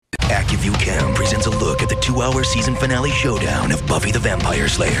AccuView Cam presents a look at the 2-hour season finale showdown of Buffy the Vampire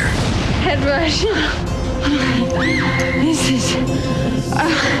Slayer. Head rush. This is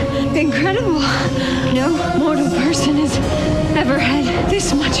incredible. No mortal person has ever had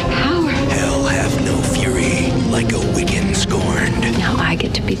this much power. Hell hath no fury, like a Wiccan scorned. Now I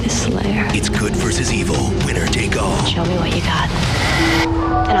get to be the Slayer. It's good versus evil, winner take all. Show me what you got,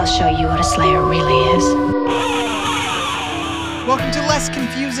 and I'll show you what a Slayer really is. Welcome to Less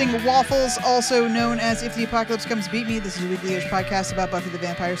Confusing Waffles, also known as If the Apocalypse Comes Beat Me. This is a weekly-ish podcast about Buffy the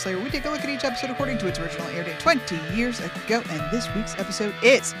Vampire Slayer. We take a look at each episode according to its original air date 20 years ago, and this week's episode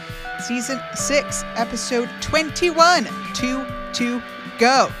is Season 6, Episode 21, 2 to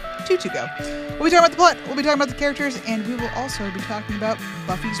Go. 2 to Go. We'll be talking about the plot, we'll be talking about the characters, and we will also be talking about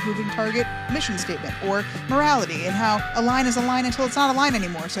Buffy's moving target mission statement, or morality, and how a line is a line until it's not a line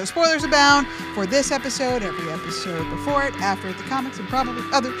anymore. So spoilers abound for this episode, every episode before it, after the comics, and probably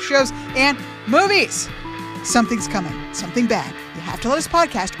other shows and movies. Something's coming. Something bad. You have to let us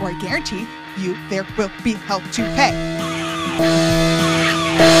podcast, or I guarantee you there will be hell to pay.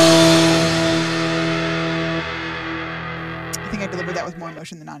 I delivered that with more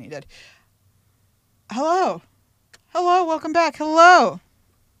emotion than Anya did. Hello, welcome back. Hello.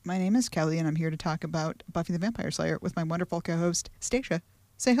 My name is Kelly, and I'm here to talk about Buffy the Vampire Slayer with my wonderful co-host, Stacia.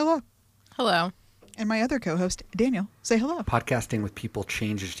 Say hello. Hello. And my other co-host, Daniel. Say hello. Podcasting with people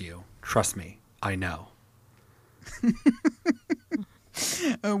changes you. Trust me, I know.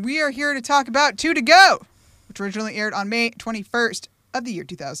 We are here to talk about 2 to Go, which originally aired on May 21st of the year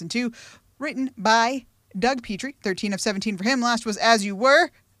 2002, written by Doug Petrie, 13 of 17 for him. Last was As You Were,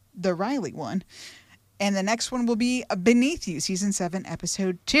 the Riley one. And the next one will be Beneath You, Season 7,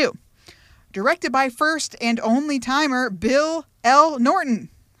 Episode 2. Directed by first and only timer Bill L. Norton.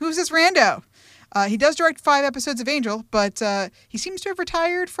 Who's this rando? He does direct 5 episodes of Angel, but he seems to have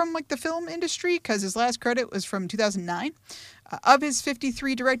retired from the film industry because his last credit was from 2009. Of his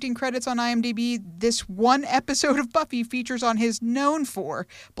 53 directing credits on IMDb, this one episode of Buffy features on his known for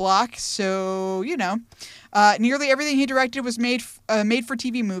block. So, nearly everything he directed was made for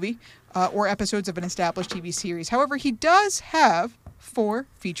TV movie or episodes of an established TV series. However, he does have 4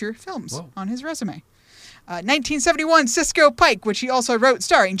 feature films on his resume. 1971, Cisco Pike, which he also wrote,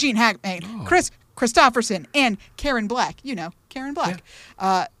 starring Gene Hackman, Chris Christopherson, and Karen Black. Karen Black.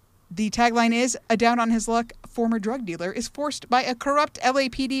 Yeah. The tagline is, a down on his luck former drug dealer is forced by a corrupt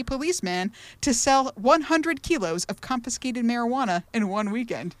LAPD policeman to sell 100 kilos of confiscated marijuana in one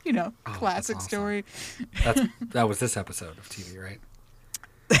weekend. Classic awesome. Story. That was this episode of TV, right?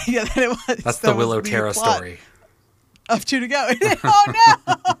 Yeah, that it was. That's the Willow Tara story. Of 2 to Go. Oh,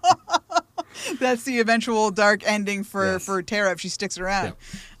 no! That's the eventual dark ending for Tara if she sticks around.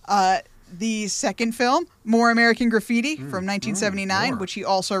 Yep. The second film, More American Graffiti from 1979, which he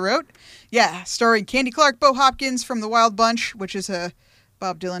also wrote. Yeah, starring Candy Clark, Bo Hopkins from The Wild Bunch, which is a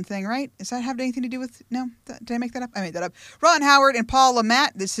Bob Dylan thing, right? Does that have anything to do with... No? Did I make that up? I made that up. Ron Howard and Paul LaMatt.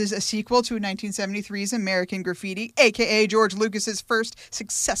 This is a sequel to 1973's American Graffiti, a.k.a. George Lucas's first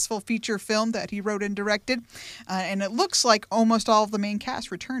successful feature film that he wrote and directed. And it looks like almost all of the main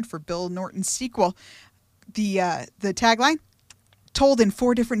cast returned for Bill Norton's sequel. The tagline? Told in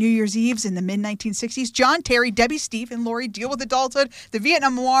 4 different New Year's Eves in the mid-1960s, John, Terry, Debbie, Steve, and Lori deal with adulthood, the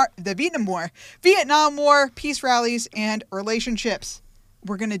Vietnam War, peace rallies, and relationships.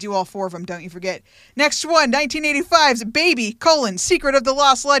 We're going to do all 4 of them, don't you forget. Next one, 1985's Baby, Secret of the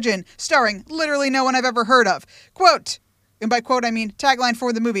Lost Legend, starring literally no one I've ever heard of. Quote, and by quote I mean tagline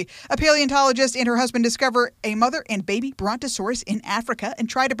for the movie, a paleontologist and her husband discover a mother and baby brontosaurus in Africa and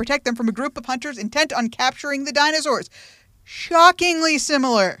try to protect them from a group of hunters intent on capturing the dinosaurs. Shockingly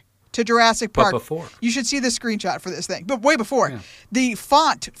similar to Jurassic Park. But before. You should see the screenshot for this thing. But way before. Yeah. The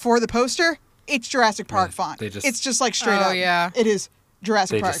font for the poster, it's Jurassic Park font. It's just straight up. Yeah. It is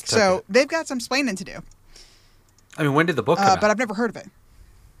Jurassic Park. So they've got some explaining to do. I mean, when did the book come out? But I've never heard of it.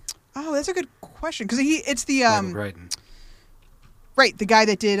 Oh, that's a good question. Because it's the... Right, the guy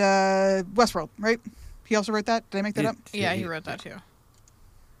that did Westworld, right? He also wrote that? Did I make that up? Yeah, he wrote that too.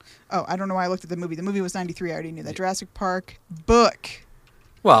 Oh, I don't know why I looked at the movie. The movie was 93. I already knew that. Jurassic Park book.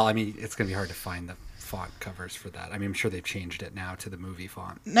 Well, I mean, it's going to be hard to find the font covers for that. I mean, I'm sure they've changed it now to the movie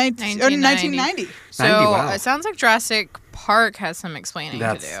font. 1990. So It sounds like Jurassic Park has some explaining to do.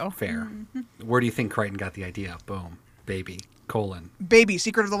 That's fair. Mm-hmm. Where do you think Crichton got the idea? Boom. Baby, : Baby,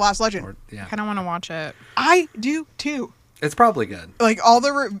 Secret of the Lost Legend. I kind of want to watch it. I do, too. It's probably good. All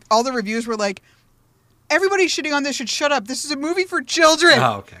the reviews were like, everybody shitting on this should shut up. This is a movie for children.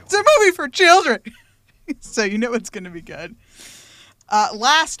 Oh, okay. It's a movie for children. So you know it's going to be good.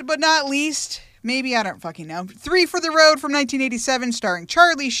 Last but not least, Maybe, I don't fucking know. 3 for the Road from 1987, starring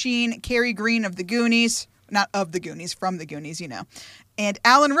Charlie Sheen, Cary Green of The Goonies. Not of The Goonies, from The Goonies, you know. And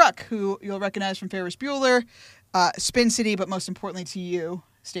Alan Ruck, who you'll recognize from Ferris Bueller, Spin City, but most importantly to you,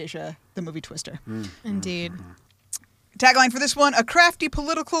 Stacia, the movie Twister. Indeed. Tagline for this one: a crafty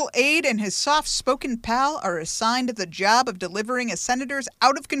political aide and his soft-spoken pal are assigned the job of delivering a senator's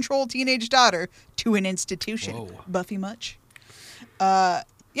out-of-control teenage daughter to an institution. Whoa. Buffy much?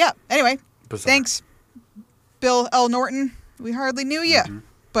 Yeah, anyway. Bizarre. Thanks, Bill L. Norton. We hardly knew you,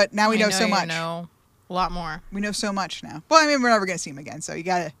 but now we know so much. You know a lot more. We know so much now. Well, I mean, we're never going to see him again, so you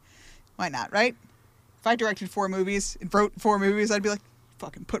gotta... Why not, right? If I directed 4 movies and wrote 4 movies, I'd be like,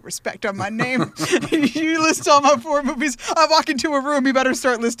 fucking put respect on my name. You list all my 4 movies. I walk into a room, you better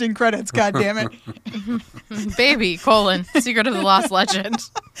start listing credits, God damn it. Baby, Secret of the Lost Legend.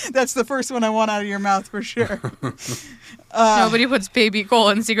 That's the first one I want out of your mouth for sure. Nobody puts Baby,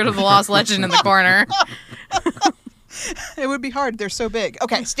 Secret of the Lost Legend in the corner. It would be hard. They're so big.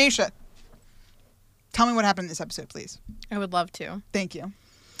 Okay, Stacia. Tell me what happened in this episode, please. I would love to. Thank you.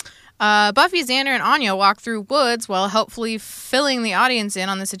 Buffy, Xander, and Anya walk through woods while helpfully filling the audience in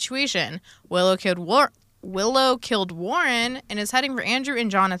on the situation. Willow killed Warren and is heading for Andrew and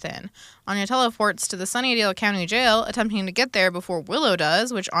Jonathan. Anya teleports to the Sunnydale County Jail, attempting to get there before Willow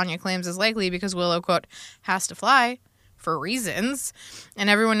does, which Anya claims is likely because Willow, quote, has to fly for reasons. And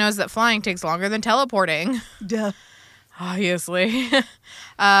everyone knows that flying takes longer than teleporting. Duh. Obviously.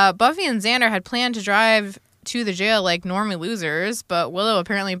 Buffy and Xander had planned to drive to the jail like normie losers, but Willow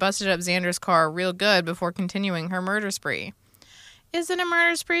apparently busted up Xander's car real good before continuing her murder spree. Is it a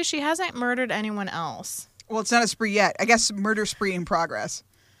murder spree? She hasn't murdered anyone else. Well, it's not a spree yet. I guess murder spree in progress.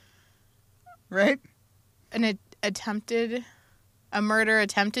 Right? A murder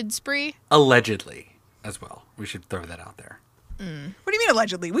attempted spree? Allegedly, as well. We should throw that out there. What do you mean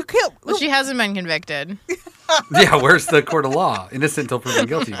allegedly? We killed... Well, she hasn't been convicted. Yeah, where's the court of law? Innocent until proven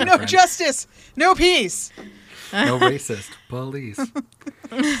guilty. my No friend. justice. No peace. No racist. Police.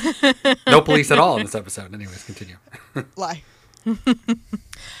 No police at all in this episode. Anyways, continue. Lie.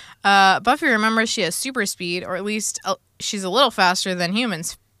 Buffy remembers she has super speed, or at least she's a little faster than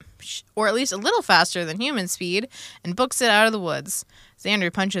humans, speed, and books it out of the woods.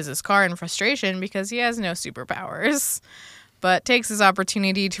 Xander punches his car in frustration because he has no superpowers, but takes his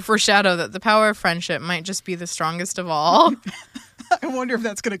opportunity to foreshadow that the power of friendship might just be the strongest of all. I wonder if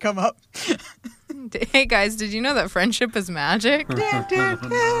that's going to come up. Hey guys, did you know that friendship is magic? That's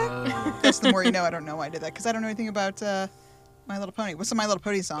the more you know. I don't know why I did that, because I don't know anything about My Little Pony. What's the My Little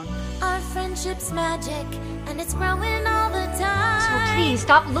Pony song? Our friendship's magic, and it's growing all the time. So please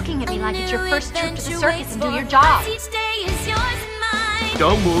stop looking at me like it's your first trip to the circus and do your job. Each day is yours and mine.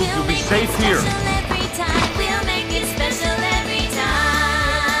 Don't move, you'll be safe here. Every time. We'll make it special every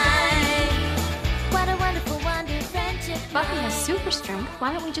time. What a wonderful wonder friendship. Buffy has super strength.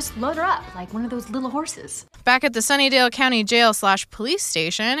 Why don't we just load her up like one of those little horses? Back at the Sunnydale County Jail / police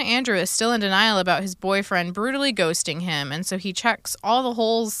station, Andrew is still in denial about his boyfriend brutally ghosting him, and so he checks all the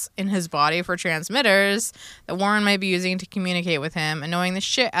holes in his body for transmitters that Warren might be using to communicate with him, annoying the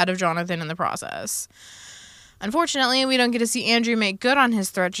shit out of Jonathan in the process. Unfortunately, we don't get to see Andrew make good on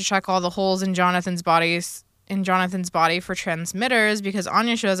his threat to check all the holes in Jonathan's body for transmitters because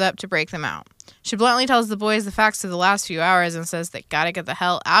Anya shows up to break them out. She bluntly tells the boys the facts of the last few hours and says they gotta get the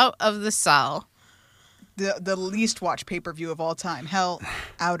hell out of the cell. The least watched pay-per-view of all time. Hell,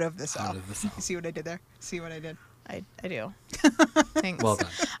 out of the cell. Out of the cell. You see what I did there? See what I did? I do. Thanks. Well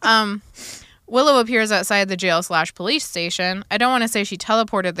done. Willow appears outside the jail / police station. I don't want to say she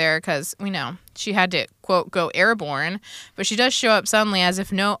teleported there because we know she had to, quote, go airborne, but she does show up suddenly as if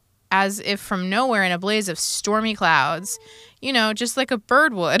from nowhere in a blaze of stormy clouds. You know, just like a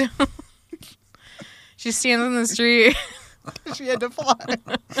bird would. She stands in the street. She had to fly,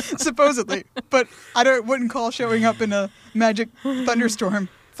 supposedly. But I wouldn't call showing up in a magic thunderstorm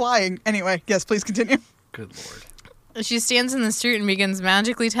flying. Anyway, yes, please continue. Good Lord. She stands in the street and begins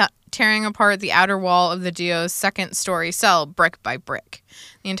magically tearing apart the outer wall of the duo's second-story cell, brick by brick.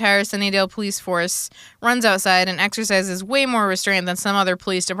 The entire Sunnydale police force runs outside and exercises way more restraint than some other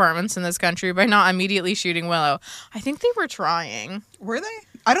police departments in this country by not immediately shooting Willow. I think they were trying. Were they?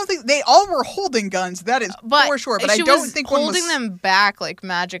 I don't think they all were holding guns. That is for sure. But I don't think one was holding them back like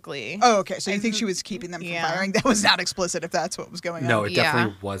magically. Oh, okay. So you think she was keeping them from firing? That was not explicit. If that's what was going on. No, it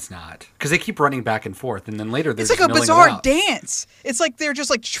definitely was not. Because they keep running back and forth, and then later they're it's like a bizarre dance. It's like they're just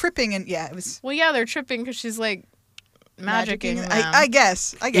like tripping, and it was. Well, yeah, they're tripping because she's like magicking them. I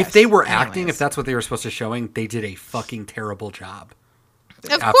guess. If they were acting, if that's what they were supposed to showing, they did a fucking terrible job.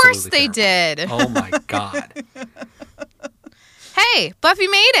 Of course they did. Oh my god. Hey, Buffy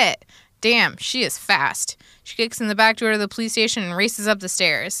made it. Damn, she is fast. She kicks in the back door to the police station and races up the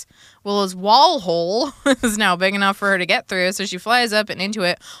stairs. Willow's wall hole is now big enough for her to get through, so she flies up and into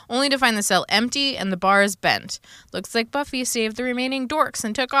it, only to find the cell empty and the bars bent. Looks like Buffy saved the remaining dorks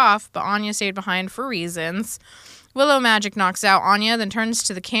and took off, but Anya stayed behind for reasons. Willow magic knocks out Anya, then turns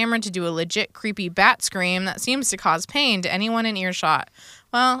to the camera to do a legit creepy bat scream that seems to cause pain to anyone in earshot.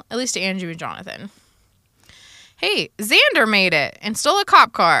 Well, at least to Andrew and Jonathan. Hey, Xander made it and stole a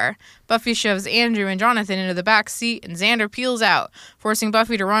cop car. Buffy shoves Andrew and Jonathan into the back seat, and Xander peels out, forcing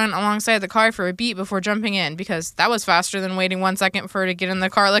Buffy to run alongside the car for a beat before jumping in, because that was faster than waiting 1 second for her to get in the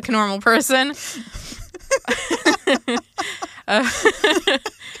car like a normal person.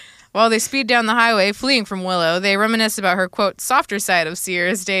 While they speed down the highway, fleeing from Willow, they reminisce about her, quote, softer side of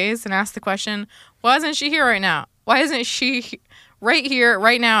Sierra's days, and ask the question, why isn't she here right now? Why isn't she right here,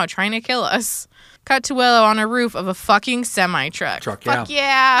 right now, trying to kill us? Cut to Willow on a roof of a fucking semi-truck. Fuck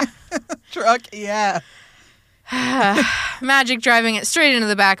yeah. Truck, yeah. Magic driving it straight into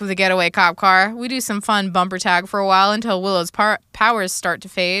the back of the getaway cop car. We do some fun bumper tag for a while until Willow's powers start to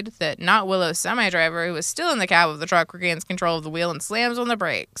fade. That not Willow's semi-driver, who is still in the cab of the truck, regains control of the wheel and slams on the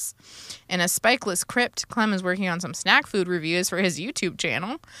brakes. In a spikeless crypt, Clem is working on some snack food reviews for his YouTube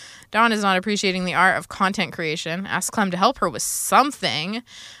channel. Dawn is not appreciating the art of content creation, asks Clem to help her with something.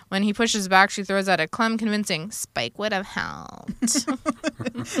 When he pushes back, she throws out a Clem convincing, Spike would have helped.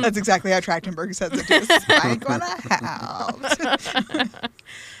 That's exactly how Trachtenberg says it too. Spike would have helped.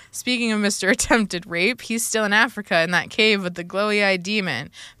 Speaking of Mr. Attempted Rape, he's still in Africa in that cave with the glowy-eyed demon,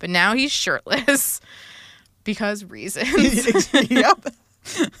 but now he's shirtless. Because reasons. Yep.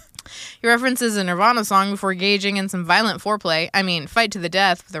 He references a Nirvana song before engaging in some violent foreplay. I mean, fight to the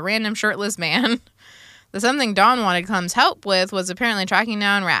death with a random shirtless man. The something Dawn wanted Clem's help with was apparently tracking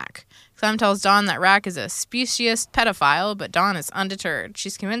down Rack. Clem tells Dawn that Rack is a speciest pedophile, but Dawn is undeterred.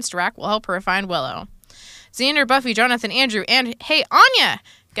 She's convinced Rack will help her find Willow. Xander, Buffy, Jonathan, Andrew, and, hey, Anya!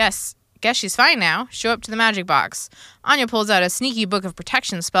 Guess she's fine now. Show up to the magic box. Anya pulls out a sneaky book of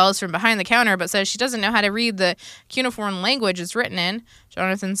protection spells from behind the counter, but says she doesn't know how to read the cuneiform language it's written in.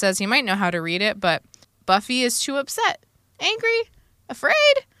 Jonathan says he might know how to read it, but Buffy is too upset, angry, afraid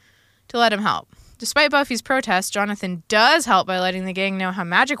to let him help. Despite Buffy's protest, Jonathan does help by letting the gang know how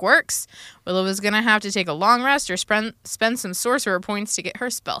magic works. Willow is going to have to take a long rest or spend some sorcerer points to get her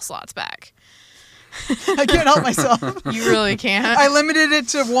spell slots back. I can't help myself. You really can't. I limited it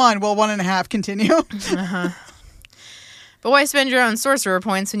to 1. Well, 1.5. Continue. Uh-huh. But why spend your own sorcerer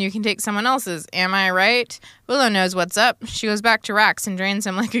points when you can take someone else's? Am I right? Willow knows what's up. She goes back to Rax and drains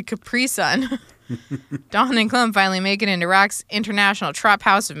him like a Capri Sun. Dawn and Clem finally make it into Rax's international trap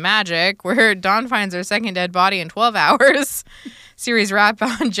house of magic, where Dawn finds her second dead body in 12 hours. Series wrap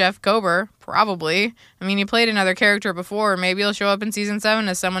on Jeff Kober, probably. I mean, he played another character before. Maybe he'll show up in season 7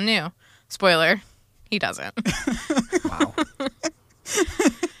 as someone new. Spoiler. He doesn't. Wow.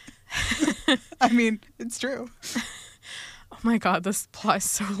 I mean, it's true. Oh my god, this plot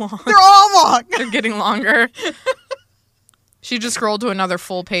is so long. They're all long. They're getting longer. She just scrolled to another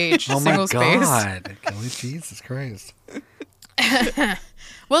full page, Oh single my space. God. Kelly, Jesus Christ.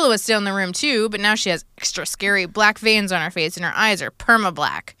 Willow is still in the room too, but now she has extra scary black veins on her face and her eyes are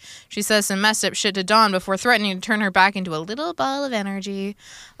perma-black. She says some messed up shit to Dawn before threatening to turn her back into a little ball of energy.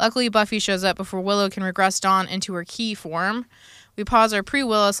 Luckily, Buffy shows up before Willow can regress Dawn into her key form. We pause our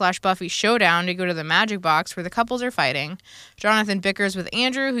pre-Willow/Buffy showdown to go to the magic box where the couples are fighting. Jonathan bickers with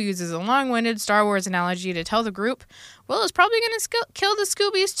Andrew, who uses a long-winded Star Wars analogy to tell the group Willow's probably going to kill the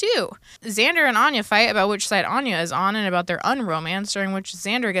Scoobies too. Xander and Anya fight about which side Anya is on and about their unromance, during which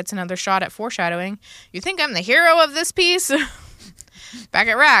Xander gets another shot at foreshadowing. You think I'm the hero of this piece? Back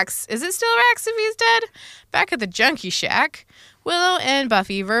at Rax. Is it still Rax if he's dead? Back at the Junkie Shack. Willow and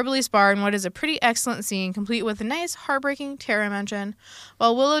Buffy verbally spar in what is a pretty excellent scene, complete with a nice, heartbreaking Tara mention.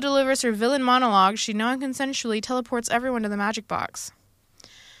 While Willow delivers her villain monologue, she non-consensually teleports everyone to the magic box.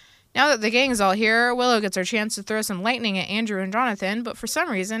 Now that the gang is all here, Willow gets her chance to throw some lightning at Andrew and Jonathan, but for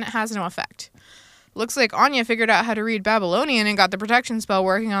some reason, it has no effect. Looks like Anya figured out how to read Babylonian and got the protection spell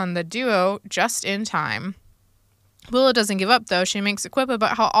working on the duo just in time. Willow doesn't give up, though. She makes a quip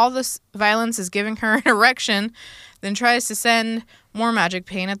about how all this violence is giving her an erection, then tries to send more magic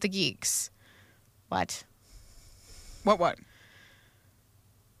pain at the geeks. What? What?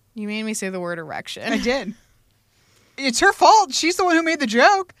 You made me say the word erection. I did. It's her fault. She's the one who made the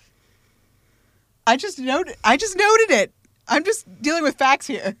joke. I just noted it. I'm just dealing with facts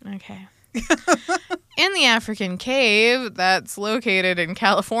here. Okay. In the African cave that's located in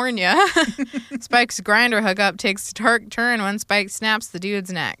California, Spike's grinder hookup takes a dark turn when Spike snaps the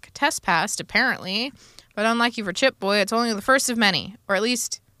dude's neck. Test passed, apparently, but unlucky for Chip Boy, it's only the first of many, or at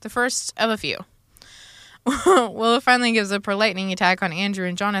least The first of a few. Willow finally gives up her lightning attack on Andrew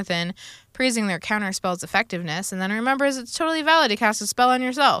and Jonathan, praising their counterspell's effectiveness, and then remembers it's totally valid to cast a spell on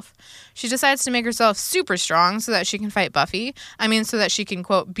yourself. She decides to make herself super strong so that she can fight Buffy. So that she can,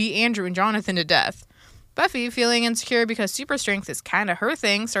 quote, beat Andrew and Jonathan to death. Buffy, feeling insecure because super strength is kind of her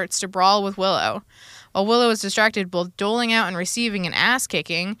thing, starts to brawl with Willow. While Willow is distracted both doling out and receiving an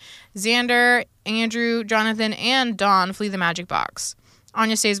ass-kicking, Xander, Andrew, Jonathan, and Dawn flee the magic box.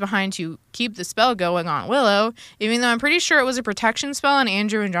 Anya stays behind to keep the spell going on Willow, even though I'm pretty sure it was a protection spell on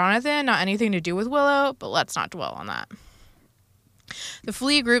Andrew and Jonathan, not anything to do with Willow, but let's not dwell on that. The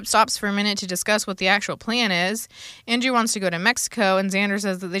Flea group stops for a minute to discuss what the actual plan is. Andrew wants to go to Mexico, and Xander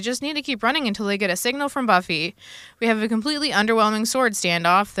says that they just need to keep running until they get a signal from Buffy. We have a completely underwhelming sword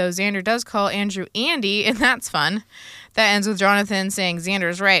standoff, though Xander does call Andrew Andy, and that's fun. That ends with Jonathan saying,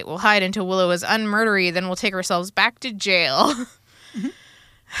 Xander's right, we'll hide until Willow is unmurdery, then we'll take ourselves back to jail.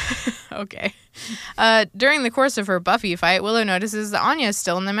 Okay. During the course of her Buffy fight, Willow notices that Anya is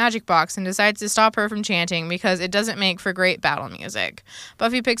still in the magic box and decides to stop her from chanting because it doesn't make for great battle music.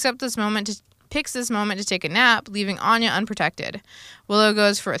 Buffy picks this moment to take a nap, leaving Anya unprotected. Willow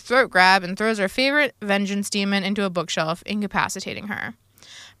goes for a throat grab and throws her favorite vengeance demon into a bookshelf, incapacitating her.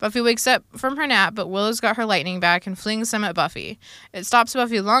 Buffy wakes up from her nap, but Willow's got her lightning back and flings some at Buffy. It stops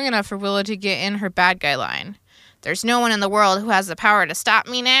Buffy long enough for Willow to get in her bad guy line. There's no one in the world who has the power to stop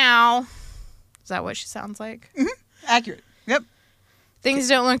me now. Is that what she sounds like? Mm-hmm. Accurate. Yep. Things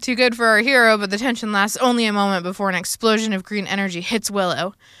don't look too good for our hero, but the tension lasts only a moment before an explosion of green energy hits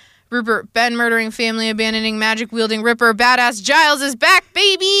Willow. Rupert, Ben murdering, family abandoning, magic wielding Ripper, badass Giles is back,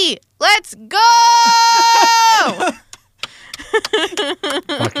 baby! Let's go!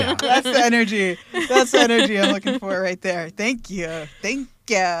 Fuck yeah. That's the energy. That's the energy I'm looking for right there. Thank you. Thank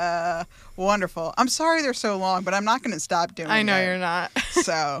you. Wonderful. I'm sorry they're so long, but I'm not going to stop doing it. I know you're not.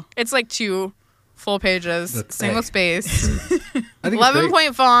 So. It's like 2 full pages, That's single space, I think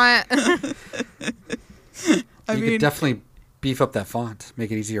 11-point font. You could definitely beef up that font.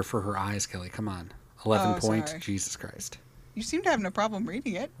 Make it easier for her eyes, Kelly. Come on. 11 point. Sorry. Jesus Christ. You seem to have no problem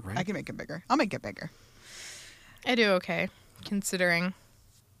reading it. Right. I can make it bigger. I'll make it bigger. I do okay, considering.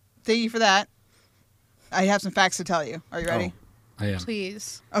 Thank you for that. I have some facts to tell you. Are you ready? Oh, I am.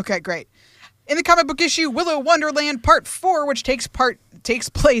 Please. Okay, great. In the comic book issue Willow Wonderland Part 4, which takes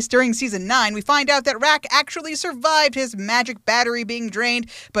place during Season 9, we find out that Rack actually survived his magic battery being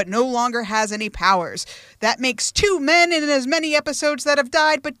drained, but no longer has any powers. That makes 2 men in as many episodes that have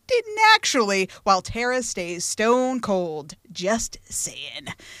died, but didn't actually, while Tara stays stone cold. Just saying.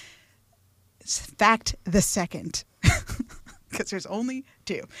 Fact the second. Because there's only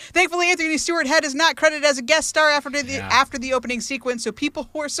 2. Thankfully, Anthony Stewart Head is not credited as a guest star after the opening sequence, so people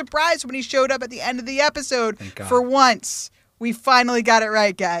were surprised when he showed up at the end of the episode. Thank God. For once, we finally got it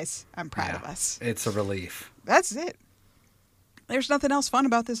right, guys. I'm proud of us. It's a relief. That's it. There's nothing else fun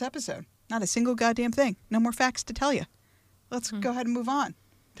about this episode. Not a single goddamn thing. No more facts to tell you. Let's go ahead and move on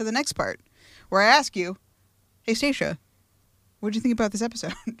to the next part, where I ask you, hey, Stacia, what did you think about this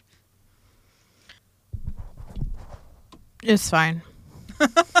episode? It's fine.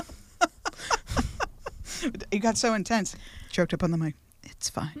 You got so intense. Choked up on the mic. It's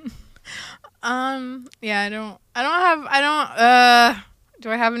fine. Yeah, do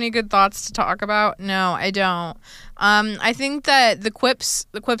I have any good thoughts to talk about? No, I don't. I think that the quips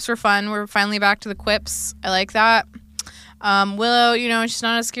were fun. We're finally back to the quips. I like that. Willow, she's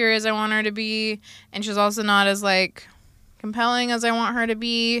not as scary as I want her to be, and she's also not as compelling as I want her to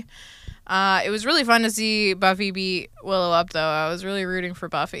be. It was really fun to see Buffy beat Willow up, though. I was really rooting for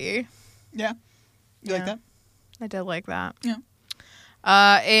Buffy. Yeah. You like that? I did like that. Yeah.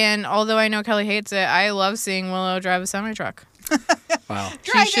 And although I know Kelly hates it, I love seeing Willow drive a semi-truck. Wow.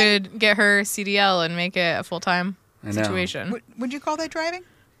 She should get her CDL and make it a full-time situation. Would you call that driving?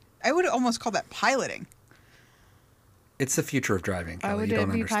 I would almost call that piloting. It's the future of driving, Kelly. Why would you don't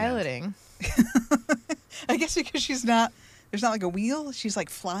it be understand. piloting? I guess because there's not like a wheel. She's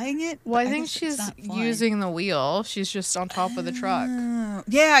flying it. Well, I think guess it's she's not flying. using the wheel. She's just on top of the truck.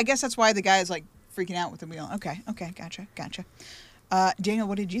 Yeah, I guess that's why the guy is freaking out with the wheel. Okay, gotcha. Daniel,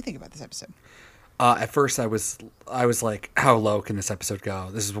 what did you think about this episode? At first, I was like, how low can this episode go?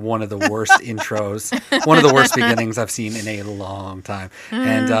 This is one of the worst intros, one of the worst beginnings I've seen in a long time.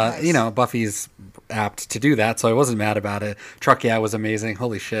 And, Nice. Buffy's apt to do that, so I wasn't mad about it. Truck, was amazing.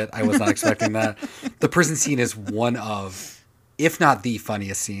 Holy shit, I was not expecting that. The prison scene is one of, if not the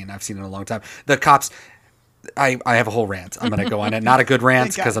funniest scene I've seen in a long time. The cops... I have a whole rant. I'm going to go on it. Not a good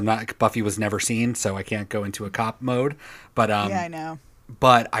rant because Buffy was never seen, so I can't go into a cop mode. But yeah, I know.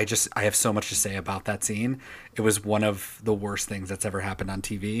 But I have so much to say about that scene. It was one of the worst things that's ever happened on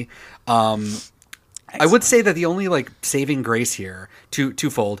TV. I would say that the only like saving grace here,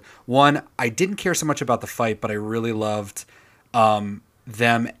 twofold. One, I didn't care so much about the fight, but I really loved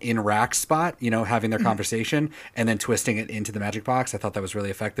them in Rack's spot, having their conversation and then twisting it into the magic box. I thought that was really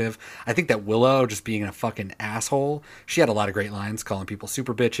effective. I think that Willow just being a fucking asshole, she had a lot of great lines calling people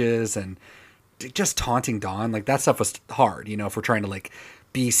super bitches and just taunting Dawn. Like, that stuff was hard, if we're trying to like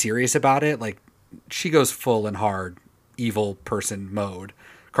be serious about it. Like, she goes full and hard evil person mode.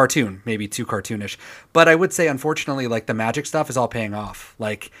 Cartoon, maybe too cartoonish. But I would say, unfortunately, like, the magic stuff is all paying off.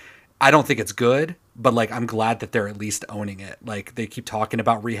 Like, I don't think it's good, but like, I'm glad that they're at least owning it. Like, they keep talking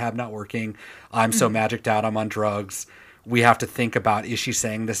about rehab not working. I'm so magicked out, I'm on drugs. We have to think about, is she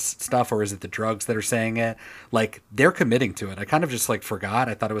saying this stuff or is it the drugs that are saying it? Like, they're committing to it. I kind of just like forgot.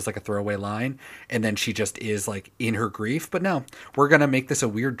 I thought it was like a throwaway line. And then she just is like in her grief. But no, we're going to make this a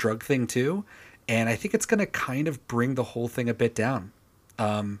weird drug thing too. And I think it's going to kind of bring the whole thing a bit down.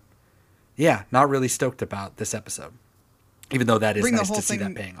 Yeah, not really stoked about this episode, even though that is nice to see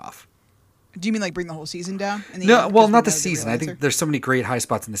that paying off. Do you mean like bring the whole season down? No, well, not the season. I think there's so many great high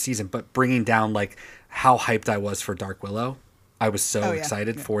spots in the season, but bringing down like how hyped I was for Dark Willow. I was so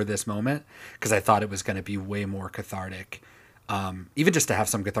excited for this moment because I thought it was going to be way more cathartic. Even just to have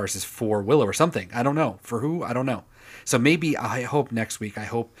some catharsis for Willow or something. I don't know. For who? I don't know. So maybe I hope next week, I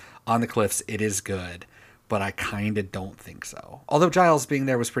hope On the Cliffs it is good, but I kind of don't think so. Although Giles being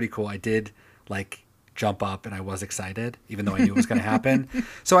there was pretty cool. I did like jump up and I was excited, even though I knew it was going to happen.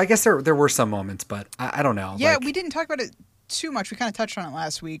 So I guess there were some moments, but I don't know. Yeah, we didn't talk about it too much. We kind of touched on it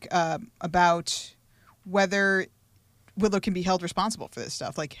last week about whether Willow can be held responsible for this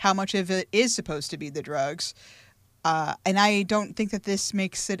stuff. Like, how much of it is supposed to be the drugs. And I don't think that this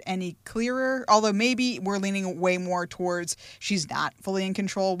makes it any clearer, although maybe we're leaning way more towards she's not fully in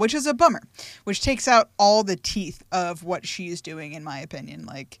control, which is a bummer, which takes out all the teeth of what she's doing, in my opinion.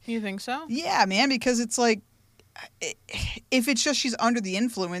 Like, You think so? Yeah, man, because it's like, if it's just she's under the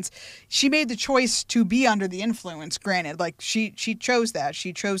influence, she made the choice to be under the influence, granted. Like, she chose that.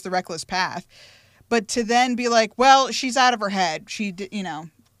 She chose the reckless path. But to then be like, well, she's out of her head.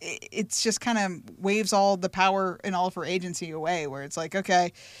 It's just kind of waves all the power and all of her agency away, where it's like,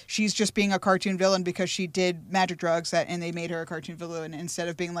 okay, she's just being a cartoon villain because she did magic drugs and they made her a cartoon villain, instead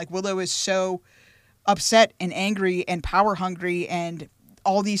of being like, Willow is so upset and angry and power hungry and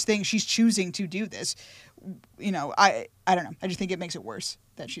all these things. She's choosing to do this. I don't know. I just think it makes it worse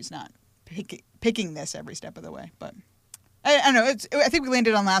that she's not picking this every step of the way. But I don't know. I think we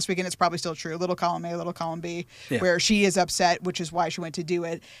landed on last week, and it's probably still true. Little column A, little column B, where she is upset, which is why she went to do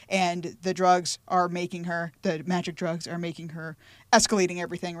it. And the magic drugs are making her escalating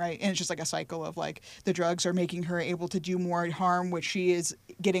everything, right? And it's just like a cycle of like the drugs are making her able to do more harm, which she is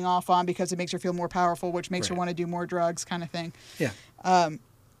getting off on because it makes her feel more powerful, which makes her want to do more drugs, kind of thing. Yeah.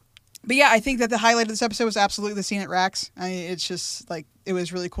 But yeah, I think that the highlight of this episode was absolutely the scene at Rax. It's just like, it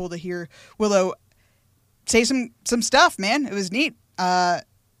was really cool to hear Willow say some stuff, man. It was neat. But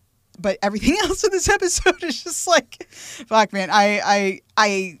everything else in this episode is just like, fuck, man. I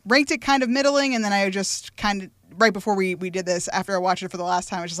ranked it kind of middling, and then I just kind of, right before we did this, after I watched it for the last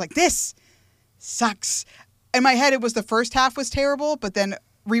time, I was just like, this sucks. In my head, it was the first half was terrible, but then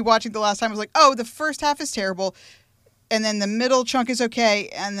rewatching the last time, I was like, oh, the first half is terrible, and then the middle chunk is okay,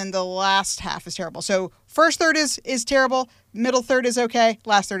 and then the last half is terrible. So first third is terrible, middle third is okay,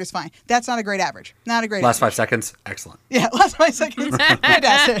 last third is fine. That's not a great average. Not a great last average. 5 seconds, excellent. Yeah, last 5 seconds,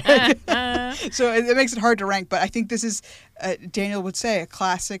 fantastic. So it makes it hard to rank, but I think this is, Daniel would say, a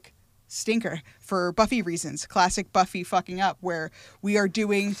classic stinker for Buffy reasons. Classic Buffy fucking up, where we are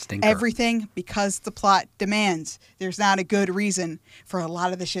doing everything because the plot demands. There's not a good reason for a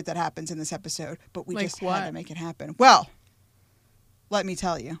lot of the shit that happens in this episode, but we just had to make it happen. Well, let me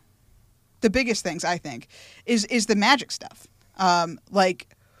tell you. The biggest things, I think, is the magic stuff.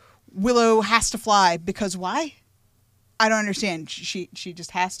 Like, Willow has to fly because why? I don't understand. She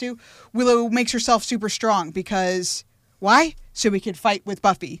just has to. Willow makes herself super strong because why? So we could fight with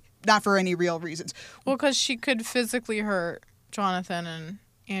Buffy. Not for any real reasons. Well, because she could physically hurt Jonathan and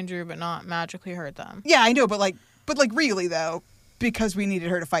Andrew, but not magically hurt them. Yeah, I know, but really though, because we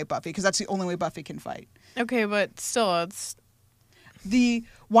needed her to fight Buffy, because that's the only way Buffy can fight. Okay, but still, it's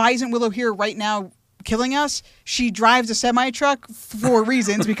why isn't Willow here right now killing us? She drives a semi-truck for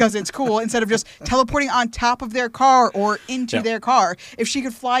reasons, because it's cool, instead of just teleporting on top of their car or into their car. If she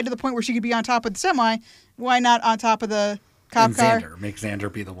could fly to the point where she could be on top of the semi, why not on top of the cop car? Make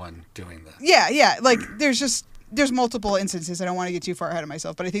Xander be the one doing this. Yeah. Like, there's just there's multiple instances. I don't want to get too far ahead of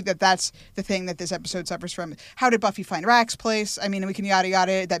myself, but I think that that's the thing that this episode suffers from. How did Buffy find Rack's place? I mean, we can yada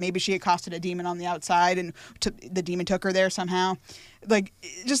yada that maybe she accosted a demon on the outside and the demon took her there somehow. Like,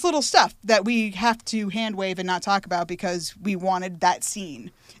 just little stuff that we have to hand wave and not talk about because we wanted that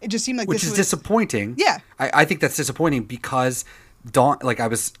scene. It just seemed like Which is disappointing. Yeah. I think that's disappointing because Dawn, like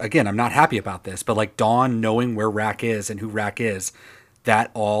I'm not happy about this, but like Dawn knowing where Rack is and who Rack is,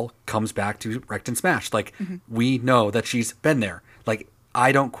 that all comes back to Wrecked and Smashed. Like, we know that she's been there. Like,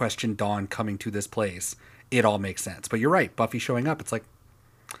 I don't question Dawn coming to this place. It all makes sense. But you're right. Buffy showing up, it's like,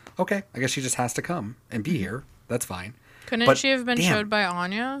 okay, I guess she just has to come and be here. That's fine. Couldn't she have been showed by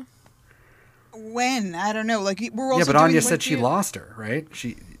Anya? When? I don't know. Like, we're also Yeah, but doing Anya said she lost her, right?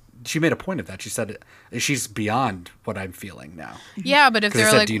 She made a point of that. She said she's beyond what I'm feeling now. Yeah, but if they're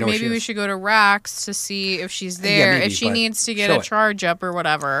said, like, "Do you know where maybe she we is?" should go to Rax to see if she's Yeah, there, maybe, if she but needs to get show a it. charge up or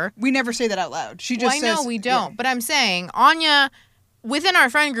whatever. We never say that out loud. She Well, just I know says, we don't, yeah. but I'm saying Anya, within our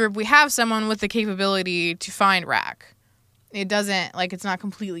friend group, we have someone with the capability to find Rack. It doesn't, like, it's not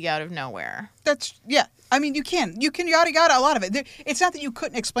completely out of nowhere. That's, yeah. I mean, you can yada yada a lot of it. It's not that you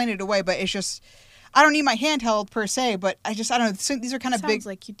couldn't explain it away, but it's just, I don't need my hand held per se, but I don't know. These are kind of Sounds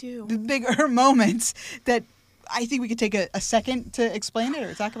like you do. bigger moments that I think we could take a second to explain it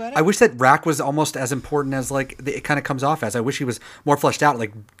or talk about it. I wish that Rack was almost as important as like it kind of comes off as. I wish he was more fleshed out.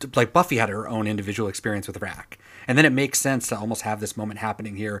 Like Buffy had her own individual experience with Rack, and then it makes sense to almost have this moment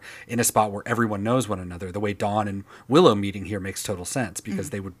happening here in a spot where everyone knows one another. The way Dawn and Willow meeting here makes total sense because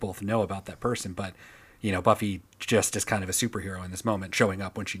they would both know about that person. But you know, Buffy just is kind of a superhero in this moment, showing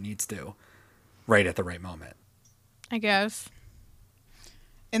up when she needs to, right at the right moment. I guess.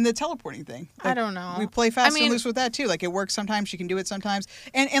 And the teleporting thing. I don't know. We play fast and loose with that too. Like, it works sometimes. She can do it sometimes.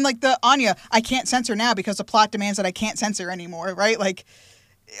 And like the Anya, I can't sense her now because the plot demands that I can't sense her anymore, right? Like,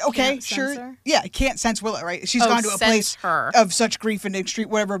 okay, Can't sure. sense her? Yeah, I can't sense Willow, right? She's gone to a sense place her. of such grief and extreme,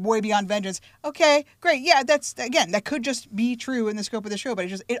 whatever, way beyond vengeance. Okay, great. Yeah, that's, again, that could just be true in the scope of the show, but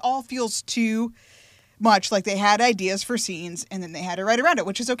it all feels too much like they had ideas for scenes and then they had to write around it,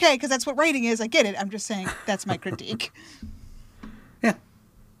 which is okay because that's what writing is. I get it. I'm just saying that's my critique. Yeah,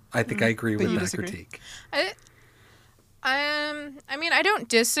 I think I agree But with you that disagree? critique. I mean, I don't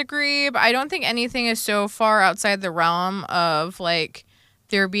disagree, but I don't think anything is so far outside the realm of, like,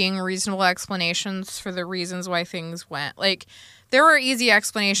 there being reasonable explanations for the reasons why things went. Like, there are easy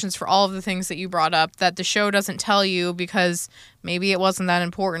explanations for all of the things that you brought up that the show doesn't tell you because maybe it wasn't that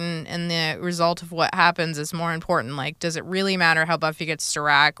important and the result of what happens is more important. Like, does it really matter how Buffy gets to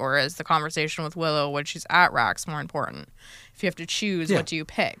Rack, or is the conversation with Willow when she's at Rack's more important? If you have to choose, Yeah. what do you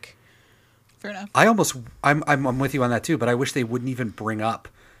pick? Fair enough. I'm with you on that too, but I wish they wouldn't even bring up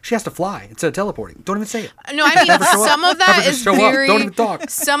she has to fly instead of teleporting. Don't even say it. No, I mean, Have her show up. some of Have that her is just show up. very... Don't even talk.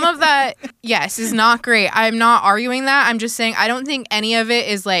 Some of that, yes, is not great. I'm not arguing that. I'm just saying I don't think any of it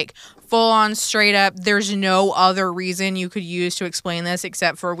is, like, full on straight up. There's no other reason you could use to explain this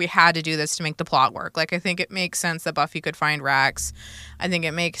except for we had to do this to make the plot work. Like, I think it makes sense that Buffy could find Rax. I think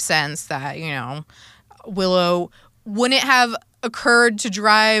it makes sense that, you know, Willow wouldn't have occurred to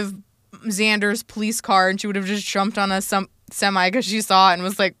drive Xander's police car and she would have just jumped on a semi because she saw it and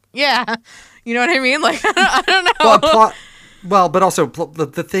was like, yeah, you know what I mean? Like, I don't know. But also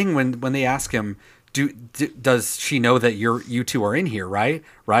the thing when they ask him, does she know that you two are in here, right?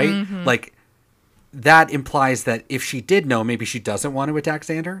 Mm-hmm. Like, that implies that if she did know, maybe she doesn't want to attack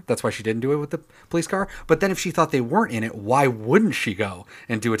Xander. That's why she didn't do it with the police car. But then if she thought they weren't in it, why wouldn't she go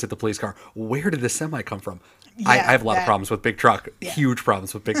and do it to the police car? Where did the semi come from? I have a lot of problems with Big Truck. Yeah. Huge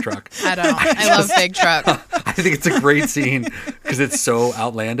problems with Big Truck. I don't. I love Big Truck. I think it's a great scene because it's so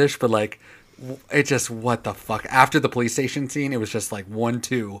outlandish, but like, it just, what the fuck? After the police station scene, it was just like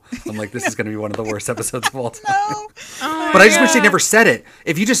 1-2. I'm like, this is going to be one of the worst episodes of all time. No. But I just wish they never said it.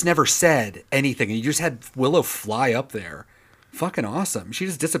 If you just never said anything and you just had Willow fly up there, fucking awesome. She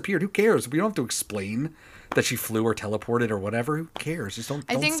just disappeared. Who cares? We don't have to explain that she flew or teleported or whatever. Who cares? Just don't.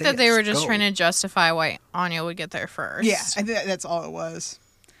 I think say that it. they were just go. trying to justify why Anya would get there first. Yeah, I think that's all it was.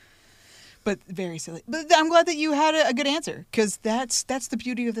 But very silly. But I'm glad that you had a good answer because that's the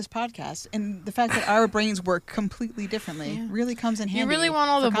beauty of this podcast, and the fact that our brains work completely differently really comes in handy. You really want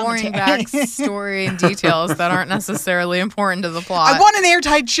all for the boring commentary. backstory and details that aren't necessarily important to the plot. I want an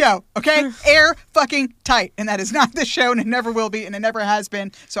airtight show, okay? Air fucking tight. And that is not the show, and it never will be, and it never has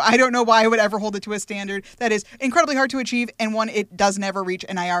been. So I don't know why I would ever hold it to a standard that is incredibly hard to achieve, and one it does never reach,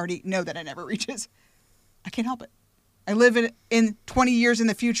 and I already know that it never reaches. I can't help it. I live in 20 years in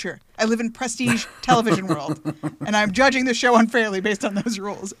the future. I live in prestige television world, and I'm judging the show unfairly based on those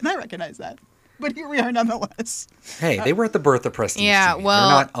rules, and I recognize that. But here we are nonetheless. Hey, they were at the birth of Prestige. Yeah, Jimmy. well-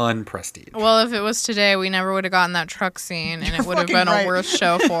 They're not unprestige. Well, if it was today, we never would have gotten that truck scene, and it would have fucking been right. a worse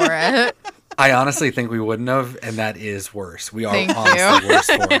show for it. I honestly think we wouldn't have, and that is worse. We are Thank honestly you. worse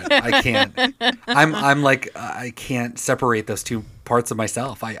for it. I can't. I'm like I can't separate those two parts of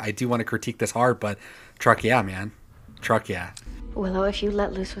myself. I do want to critique this hard, but truck, yeah, man, truck, yeah. Willow, if you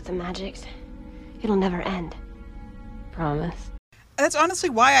let loose with the magics, it'll never end. Promise. That's honestly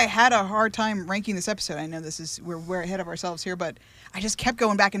why I had a hard time ranking this episode. I know we're ahead of ourselves here, but I just kept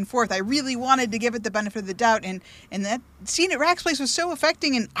going back and forth. I really wanted to give it the benefit of the doubt, and that scene at Rack's place was so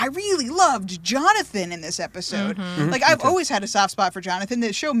affecting, and I really loved Jonathan in this episode. Like, I've always had a soft spot for Jonathan.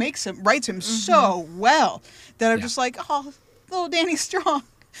 The show writes him so well that I'm just like, oh, little Danny Strong,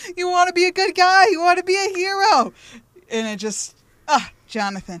 you want to be a good guy, you want to be a hero, and it just,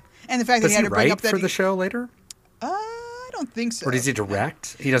 Jonathan, and the fact that Does he had he to bring write up that for the show later? I don't think so. Or does he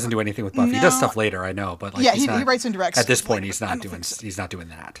direct? He doesn't do anything with Buffy. He does No. stuff later, I know, but like Yeah, he's he not- writes and directs. At this point, Like, he's I not don't doing. think so. He's not doing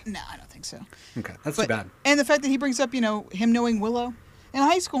that. No, I don't think so. Okay, that's too bad. And the fact that he brings up, him knowing Willow in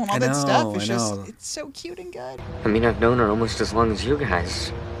high school and all that stuff is I just, know. it's so cute and good. I mean, I've known her almost as long as you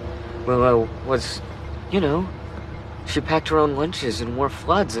guys. Willow was, she packed her own lunches and wore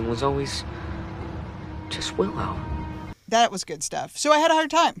floods and was always just Willow. That was good stuff. So I had a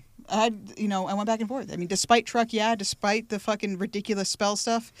hard time. I went back and forth. I mean, despite Truck, despite the fucking ridiculous spell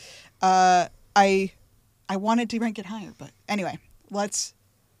stuff, I wanted to rank it higher. But anyway, let's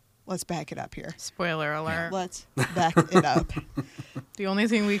back it up here. Spoiler alert. Let's back it up. The only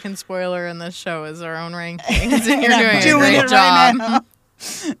thing we can spoiler in this show is our own rankings, and you're And I'm doing a great it job. right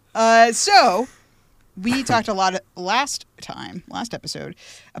now. So we talked a lot last episode,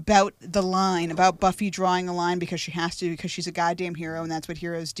 about the line, about Buffy drawing a line because she has to, because she's a goddamn hero, and that's what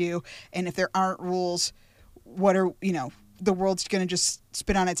heroes do. And if there aren't rules, what are, the world's going to just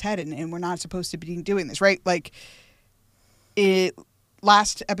spin on its head, and we're not supposed to be doing this, right? Like,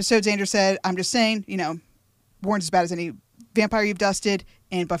 last episode, Xander said, I'm just saying, Warren's as bad as any vampire you've dusted,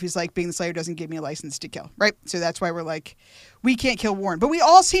 and Buffy's like, being the Slayer doesn't give me a license to kill, right? So that's why we're like, we can't kill Warren. But we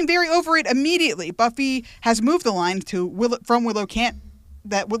all seem very over it immediately. Buffy has moved the line to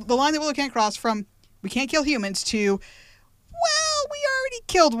the line that Willow can't cross from, we can't kill humans, to, well, we already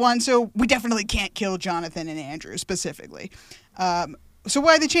killed one, so we definitely can't kill Jonathan and Andrew specifically. So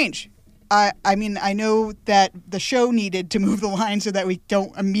why the change? I mean, I know that the show needed to move the line so that we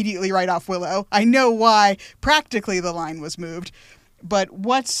don't immediately write off Willow. I know why practically the line was moved. But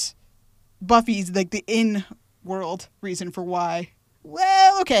what's Buffy's, the in-world reason for why?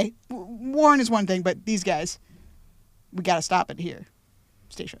 Well, okay, Warren is one thing, but these guys, we got to stop it here.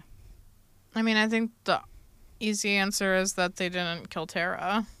 Stacia. I mean, I think the easy answer is that they didn't kill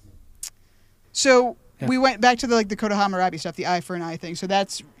Tara. So we went back to the Koto Hammurabi stuff, the eye for an eye thing. So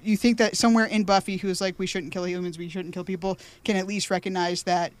that's, you think that somewhere in Buffy, who's like, we shouldn't kill humans, we shouldn't kill people, can at least recognize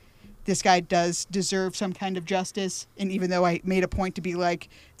that this guy does deserve some kind of justice. And even though I made a point to be like,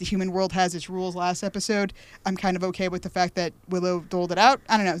 the human world has its rules last episode, I'm kind of okay with the fact that Willow doled it out.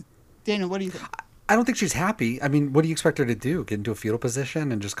 I don't know. Daniel, what do you think? I don't think she's happy. I mean, what do you expect her to do? Get into a fetal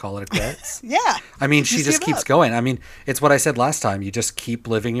position and just call it a quits? Yeah. I mean, she just give keeps up. going. I mean, it's what I said last time. You just keep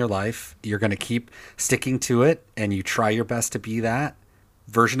living your life. You're going to keep sticking to it, and you try your best to be that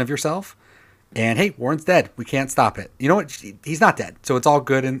version of yourself. And hey, Warren's dead. We can't stop it. You know what? He's not dead. So it's all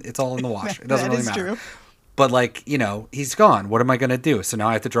good, and it's all in the wash. It doesn't That really is matter. true. But he's gone. What am I going to do? So now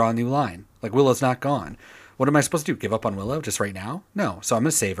I have to draw a new line. Willow's not gone. What am I supposed to do? Give up on Willow just right now? No. So I'm going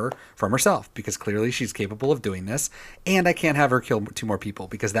to save her from herself, because clearly she's capable of doing this. And I can't have her kill 2 more people,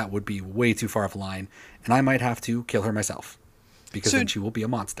 because that would be way too far of a line. And I might have to kill her myself, because then she will be a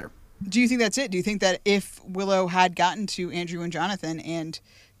monster. Do you think that's it? Do you think that if Willow had gotten to Andrew and Jonathan and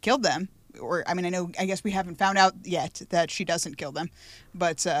killed them, or, I mean, I guess we haven't found out yet that she doesn't kill them,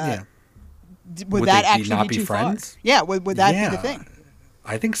 but would that they actually not be be too friends? far? Yeah, would that be the Yeah. thing?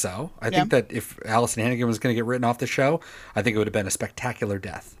 I think so. I think that if Allison Hannigan was going to get written off the show, I think it would have been a spectacular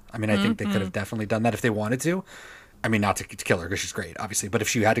death. I mean, I think they could have definitely done that if they wanted to. I mean, not to kill her, because she's great, obviously. But if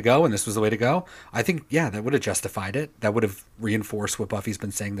she had to go and this was the way to go, I think, that would have justified it. That would have reinforced what Buffy's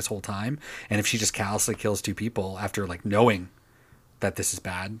been saying this whole time. And if she just callously kills 2 people after, knowing that this is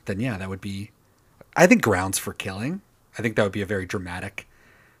bad, then that would be, I think, grounds for killing. I think that would be a very dramatic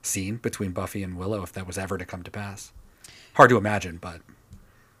scene between Buffy and Willow if that was ever to come to pass. Hard to imagine, but...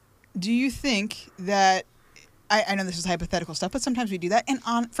 Do you think that, I know this is hypothetical stuff, but sometimes we do that, and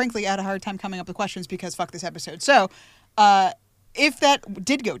frankly, I had a hard time coming up with questions because fuck this episode. So, if that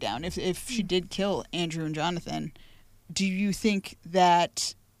did go down, if she did kill Andrew and Jonathan, do you think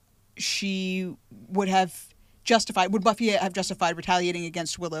that she would Buffy have justified retaliating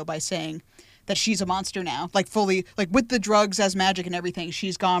against Willow by saying that she's a monster now, like fully, like with the drugs as magic and everything,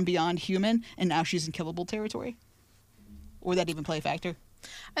 she's gone beyond human, and now she's in killable territory? Or would that even play a factor?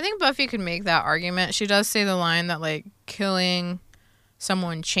 I think Buffy could make that argument. She does say the line that, like, killing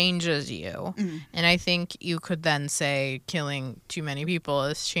someone changes you. And I think you could then say killing too many people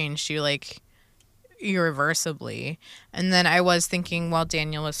has changed you, like, irreversibly. And then I was thinking while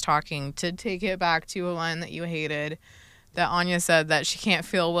Daniel was talking, to take it back to a line that you hated, that Anya said that she can't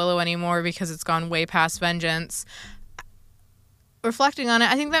feel Willow anymore because it's gone way past vengeance. Reflecting on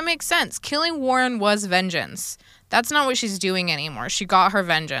it, I think that makes sense. Killing Warren was vengeance. That's not what she's doing anymore. She got her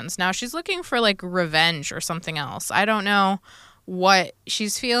vengeance. Now she's looking for, like, revenge or something else. I don't know what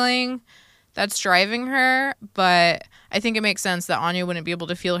she's feeling that's driving her, but I think it makes sense that Anya wouldn't be able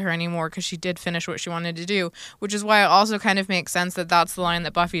to feel her anymore because she did finish what she wanted to do, which is why it also kind of makes sense that that's the line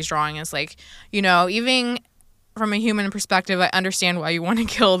that Buffy's drawing, is like, you know, even from a human perspective, I understand why you want to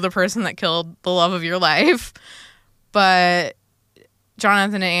kill the person that killed the love of your life, but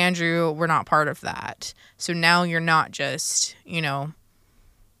Jonathan and Andrew were not part of that. So now you're not just, you know,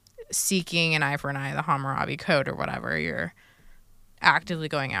 seeking an eye for an eye, the Hammurabi Code or whatever. You're actively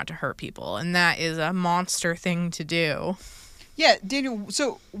going out to hurt people, and that is a monster thing to do. Yeah, Daniel,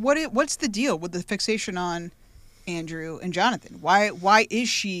 so what's the deal with the fixation on Andrew and Jonathan? Why is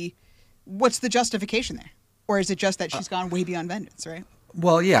she, what's the justification there? Or is it just that she's gone way beyond vengeance, right?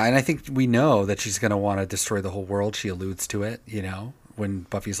 Well, yeah, and I think we know that she's going to want to destroy the whole world. She alludes to it, you know, when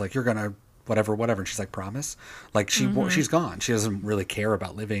Buffy's like, you're going to whatever, and she's like, promise? Like, she's gone. She doesn't really care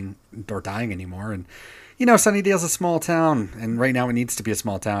about living or dying anymore, and you know, Sunnydale's a small town, and right now it needs to be a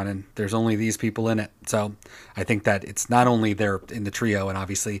small town, and there's only these people in it. So I think that it's not only they're in the trio, and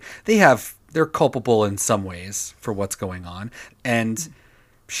obviously they're culpable in some ways for what's going on, and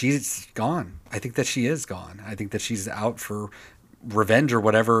she's gone. I think that she is gone. I think that she's out for revenge or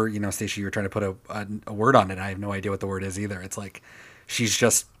whatever. You know, Stacey, you're trying to put a word on it. I have no idea what the word is either. It's like she's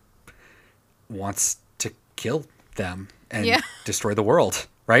just wants to kill them and destroy the world.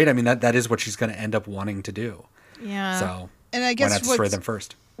 Right? I mean, that is what she's going to end up wanting to do. Yeah. So, and I guess why not destroy them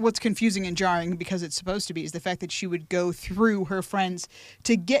first? What's confusing and jarring, because it's supposed to be, is the fact that she would go through her friends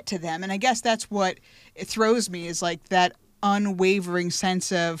to get to them. And I guess that's what it throws me, is like that unwavering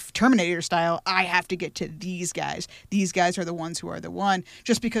sense of Terminator style. I have to get to these guys. These guys are the ones who are the one,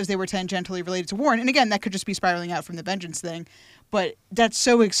 just because they were tangentially related to Warren. And again, that could just be spiraling out from the vengeance thing. But that's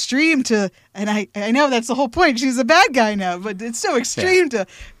so extreme to, and I know that's the whole point. She's a bad guy now, but it's so extreme to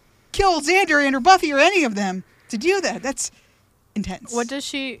kill Xander or Buffy or any of them to do that. That's intense. What does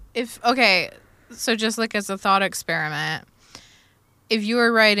she, so just like as a thought experiment, if you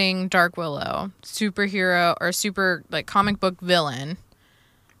were writing Dark Willow, superhero or super like comic book villain,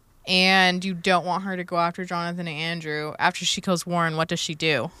 and you don't want her to go after Jonathan and Andrew after she kills Warren, what does she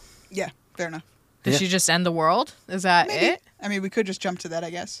do? Yeah, fair enough. Does she just end the world? Is that it? I mean, we could just jump to that, I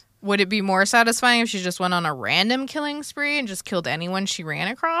guess. Would it be more satisfying if she just went on a random killing spree and just killed anyone she ran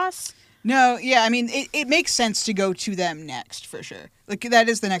across? No, yeah, I mean, it makes sense to go to them next, for sure. Like, that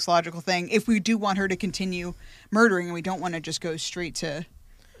is the next logical thing. If we do want her to continue murdering and we don't want to just go straight to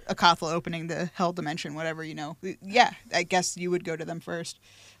Akathala opening the Hell Dimension, whatever, you know. Yeah, I guess you would go to them first.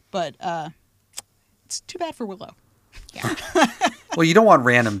 But it's too bad for Willow. Yeah. Well, you don't want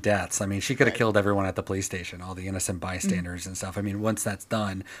random deaths. I mean, she could have killed everyone at the police station, all the innocent bystanders and stuff. I mean, once that's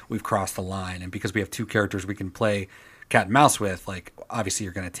done, we've crossed the line. And because we have two characters we can play cat and mouse with, like, obviously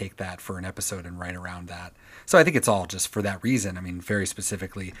you're going to take that for an episode and write around that. So I think it's all just for that reason. I mean, very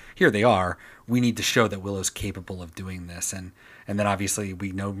specifically, here they are. We need to show that Willow's capable of doing this. And then obviously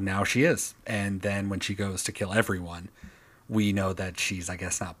we know now she is. And then when she goes to kill everyone, we know that she's, I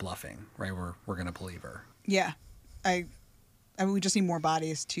guess, not bluffing, right? We're going to believe her. Yeah. I mean, we just need more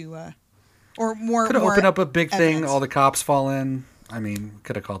bodies to, or more. Could have opened up a big evidence. thing. All the cops fall in. I mean,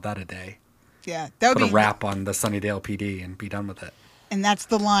 could have called that a day. Yeah, that would Put be a wrap on the Sunnydale PD and be done with it. And that's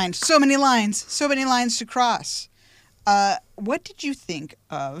the line. So many lines to cross. What did you think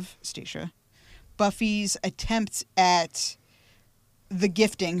of, Stacia, Buffy's attempt at the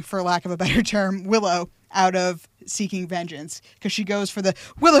gifting, for lack of a better term, Willow out of seeking vengeance? Because she goes for the,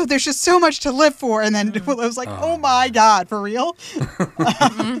 Willow, there's just so much to live for. And then Willow's like, oh my God, for real?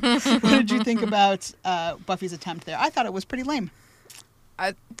 What did you think about Buffy's attempt there? I thought it was pretty lame.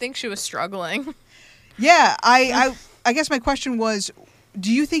 I think she was struggling. Yeah, I guess my question was,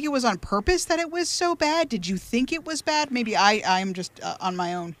 do you think it was on purpose that it was so bad? Did you think it was bad? Maybe I'm just in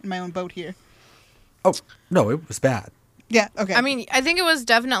my own boat here. Oh, no, it was bad. Yeah, okay. I mean, I think it was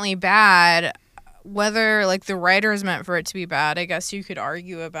definitely bad. Whether, like, the writers meant for it to be bad, I guess you could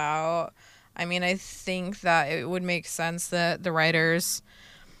argue about. I mean, I think that it would make sense that the writers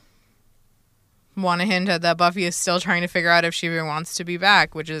want to hint at that Buffy is still trying to figure out if she even wants to be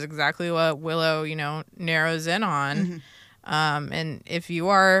back, which is exactly what Willow, narrows in on. And if you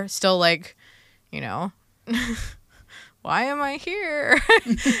are still like, why am I here?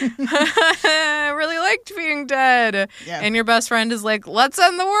 I really liked being dead. Yeah. And your best friend is like, let's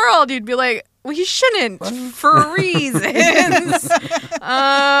end the world. You'd be like, we shouldn't for reasons.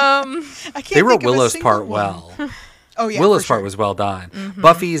 I can't They wrote think of a Willow's single part one. well. Oh yeah, Willow's for sure. part was well done.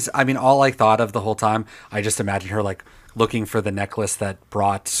 Buffy's, all I thought of the whole time, I just imagined her like looking for the necklace that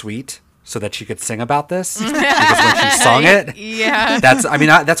brought Sweet so that she could sing about this. Because when she sung it, Yeah.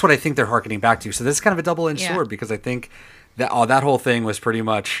 that's what I think they're harkening back to. So this is kind of a double-edged sword, because I think that that whole thing was pretty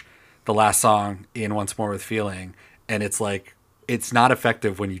much the last song in Once More with Feeling, and it's like, it's not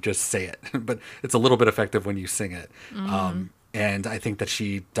effective when you just say it, but it's a little bit effective when you sing it. And I think that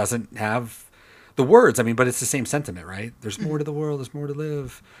she doesn't have the words. But it's the same sentiment, right? There's more to the world, there's more to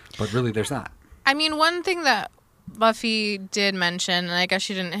live, but really there's not. One thing that Buffy did mention, and I guess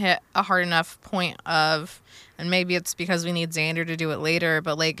she didn't hit a hard enough point of, and maybe it's because we need Xander to do it later,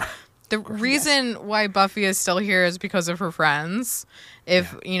 but like the reason why Buffy is still here is because of her friends.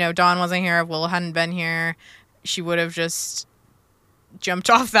 If, Dawn wasn't here, if Willow hadn't been here, she would have just jumped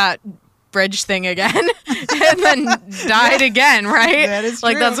off that bridge thing again and then died again, right? That is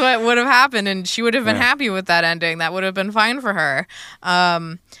like true. that's what would have happened, and she would have been happy with that ending. That would have been fine for her.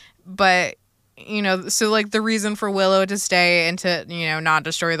 But so like the reason for Willow to stay and to not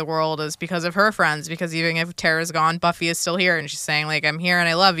destroy the world is because of her friends, because even if Tara's gone, Buffy is still here, and she's saying like, I'm here and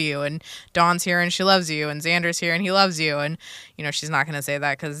I love you, and Dawn's here and she loves you, and Xander's here and he loves you, and she's not going to say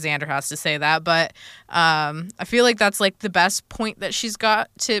that because Xander has to say that, but I feel like that's like the best point that she's got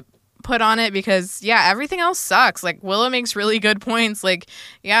to put on it, because everything else sucks. Like Willow makes really good points, like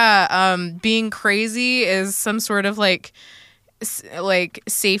being crazy is some sort of like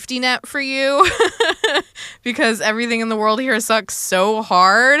safety net for you because everything in the world here sucks so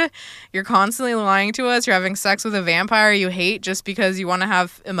hard. You're constantly lying to us. You're having sex with a vampire you hate just because you want to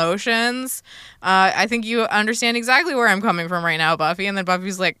have emotions. I think you understand exactly where I'm coming from right now, Buffy. And then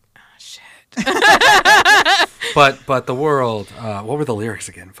Buffy's like, oh, shit. But the world, what were the lyrics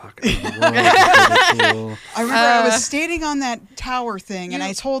again? Fuck. The world is really cool. I remember I was standing on that tower thing, and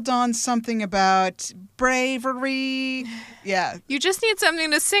I told Dawn something about bravery. Yeah. You just need something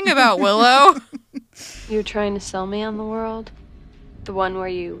to sing about, Willow. You're trying to sell me on the world? The one where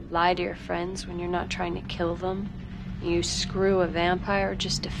you lie to your friends when you're not trying to kill them? You screw a vampire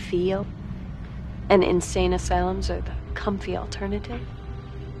just to feel? And insane asylums are the comfy alternative?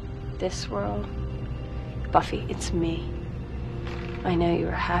 This world? Buffy, it's me. I know you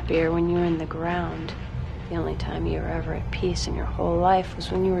were happier when you were in the ground. The only time you were ever at peace in your whole life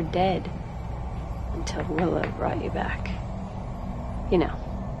was when you were dead. Until Willow brought you back.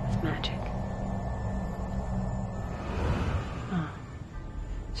 With magic. Oh.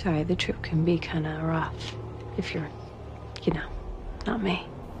 Sorry, the trip can be kind of rough. If you're, not me.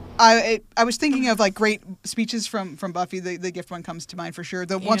 I was thinking of like great speeches from Buffy. The gift one comes to mind for sure.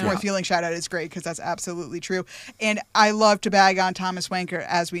 The Once More Feeling shout out is great because that's absolutely true. And I love to bag on Thomas Wanker,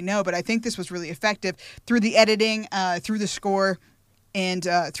 as we know, but I think this was really effective through the editing, through the score, and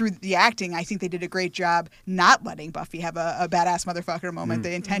through the acting. I think they did a great job not letting Buffy have a badass motherfucker moment.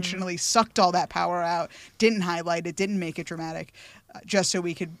 They intentionally sucked all that power out, didn't highlight it, didn't make it dramatic, just so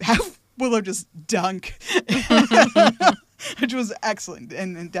we could have Willow just dunk. Which was excellent,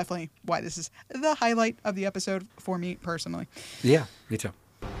 and definitely why this is the highlight of the episode for me personally. Yeah, me too.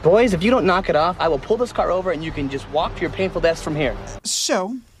 Boys, if you don't knock it off, I will pull this car over and you can just walk to your painful deaths from here.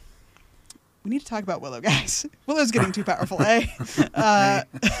 So, we need to talk about Willow, guys. Willow's getting too powerful, eh?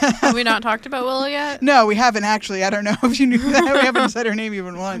 Have we not talked about Willow yet? No, we haven't actually. I don't know if you knew that. We haven't said her name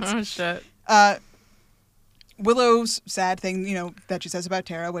even once. Oh, shit. Willow's sad thing, that she says about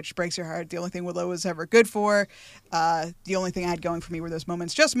Tara, which breaks her heart. The only thing Willow was ever good for. The only thing I had going for me were those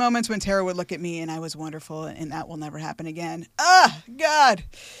moments, just moments when Tara would look at me and I was wonderful, and that will never happen again. Ah, God.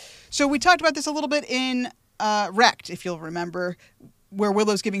 So we talked about this a little bit in Wrecked, if you'll remember, where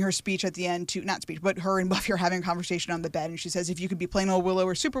Willow's giving her speech at the end not speech, but her and Buffy are having a conversation on the bed, and she says, if you could be plain old Willow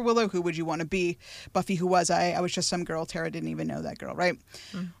or Super Willow, who would you want to be? Buffy, who was I? I was just some girl. Tara didn't even know that girl, right?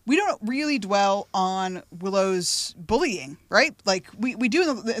 We don't really dwell on Willow's bullying, right? Like, we do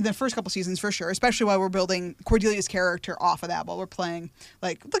in the first couple seasons, for sure, especially while we're building Cordelia's character off of that, while we're playing,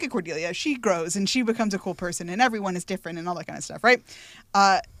 like, look at Cordelia. She grows, and she becomes a cool person, and everyone is different, and all that kind of stuff, right?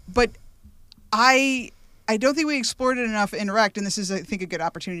 But I don't think we explored it enough in Wrecked, and this is, I think, a good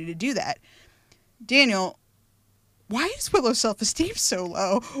opportunity to do that. Daniel, why is Willow's self-esteem so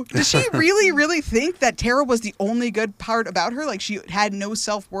low? Does she really think that Tara was the only good part about her? Like, she had no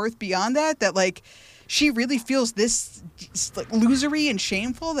self-worth beyond that? That, like, she really feels this, like, losery and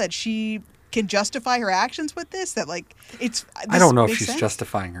shameful that she can justify her actions with this? That, like, it's... I don't know if she's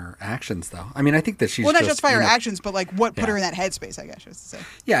justifying her actions, though. I mean, I think that she's not just, justify her actions, but, like, what put her in that headspace, I guess I should say.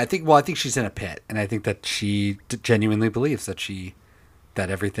 Yeah, I think she's in a pit, and I think that she genuinely believes that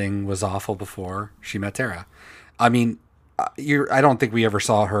everything was awful before she met Tara. I mean, I don't think we ever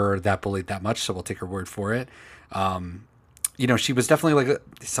saw her that bullied that much, so we'll take her word for it. You know, she was definitely like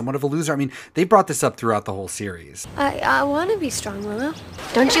somewhat of a loser. I mean, they brought this up throughout the whole series. I want to be strong, Willow.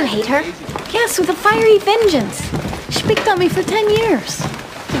 Don't you hate her? Yes, with a fiery vengeance. She picked on me for 10 years.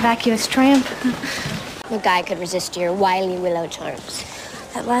 Vacuous tramp. No guy could resist your wily Willow charms.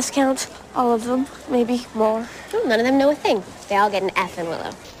 At last count, all of them, maybe more. Oh, none of them know a thing. They all get an F in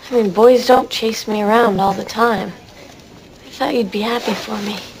Willow. I mean, boys don't chase me around all the time. I thought you'd be happy for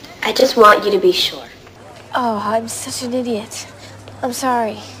me. I just want you to be sure. Oh, I'm such an idiot. I'm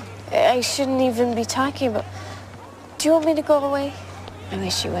sorry. I shouldn't even be talking about... Do you want me to go away? I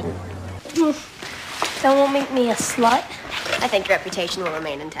wish you wouldn't. That won't make me a slut. I think your reputation will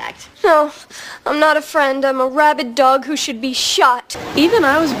remain intact. No, I'm not a friend. I'm a rabid dog who should be shot. Even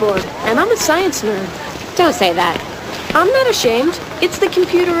I was bored, and I'm a science nerd. Don't say that. I'm not ashamed. It's the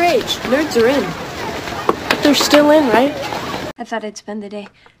computer age. Nerds are in. They're still in, right? I thought I'd spend the day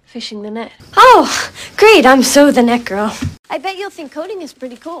fishing the net. Oh, great. I'm so the net girl. I bet you'll think coding is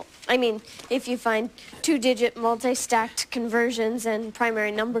pretty cool. I mean, if you find 2-digit multi-stacked conversions and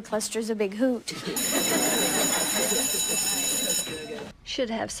primary number clusters a big hoot. Should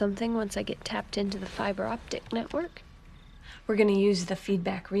have something once I get tapped into the fiber optic network. We're gonna use the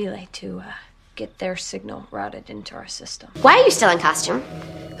feedback relay to get their signal routed into our system. Why are you still in costume?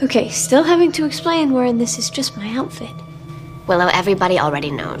 Okay, still having to explain wherein this is just my outfit. Willow, everybody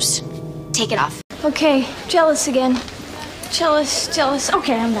already knows. Take it off. Okay, jealous again. Jealous.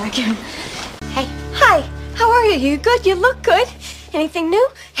 Okay, I'm back. Hey. Hi, how are you? You good? You look good. Anything new?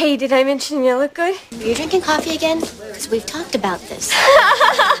 Hey, did I mention you look good? Are you drinking coffee again? Because we've talked about this.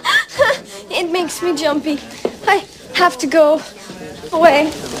 It makes me jumpy. I have to go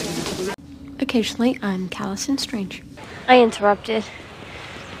away. Occasionally, I'm callous and strange. I interrupted.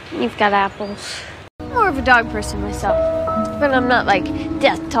 You've got apples. I'm more of a dog person myself. But I'm not like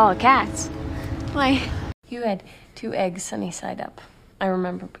death to all cats. Why? You had 2 eggs sunny side up. I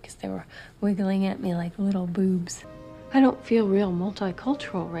remember because they were wiggling at me like little boobs. I don't feel real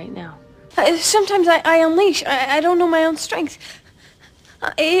multicultural right now. Sometimes I unleash. I don't know my own strength.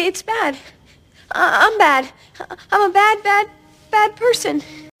 It's bad. I'm bad. I'm a bad person.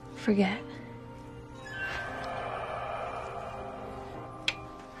 Forget.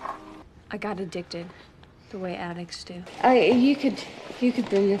 I got addicted, the way addicts do. You could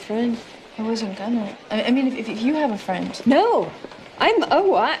bring your friend. I wasn't gonna. I mean, if you have a friend. No,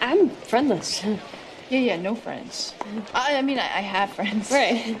 I'm friendless. Yeah, no friends. I mean, I have friends.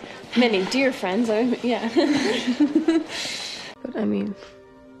 Right. Many dear friends. Yeah. But I mean,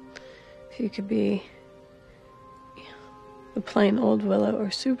 if you could be the plain old Willow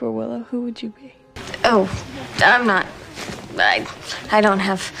or Super Willow, who would you be? Oh, I'm not. I don't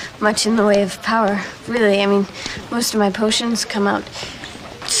have much in the way of power, really. I mean, most of my potions come out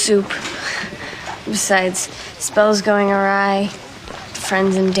soup. Besides, spells going awry,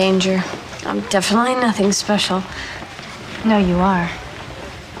 friends in danger. I'm definitely nothing special. No, you are.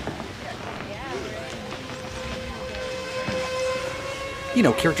 You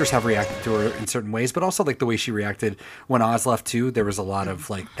know, characters have reacted to her in certain ways, but also like the way she reacted when Oz left too. There was a lot of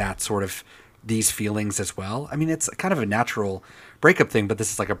like that sort of these feelings as well. I mean, it's kind of a natural breakup thing, but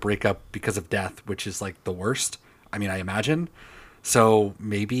this is like a breakup because of death, which is like the worst. I mean, I imagine. So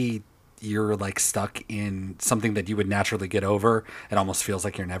maybe you're like stuck in something that you would naturally get over. It almost feels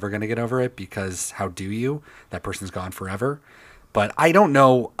like you're never going to get over it because how do you? That person's gone forever. But I don't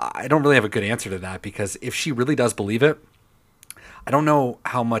know. I don't really have a good answer to that because if she really does believe it, I don't know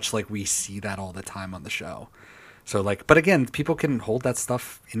how much like we see that all the time on the show. So like, but again, people can hold that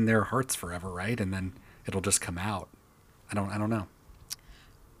stuff in their hearts forever, right? And then it'll just come out. I don't know.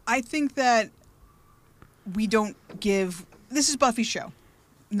 I think that we don't give... This is Buffy's show.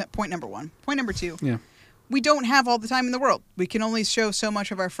 Point number 1. Point number 2. Yeah. We don't have all the time in the world. We can only show so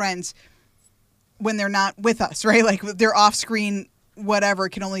much of our friends when they're not with us, right? Like they're off screen, whatever,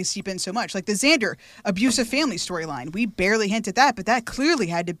 can only seep in so much. Like the Xander abusive family storyline. We barely hint at that, but that clearly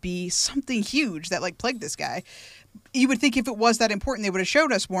had to be something huge that like plagued this guy. you would think if it was that important, they would have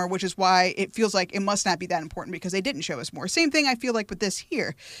showed us more, which is why it feels like it must not be that important because they didn't show us more. Same thing I feel like with this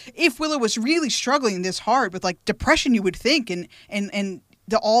here. If Willow was really struggling this hard with like depression, you would think, and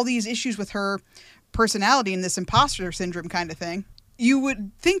all these issues with her personality and this imposter syndrome kind of thing, you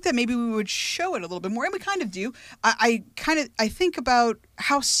would think that maybe we would show it a little bit more, and we kind of do. I think about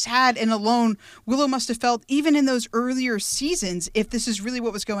how sad and alone Willow must have felt even in those earlier seasons if this is really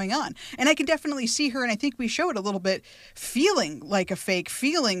what was going on. And I can definitely see her, and I think we show it a little bit, feeling like a fake,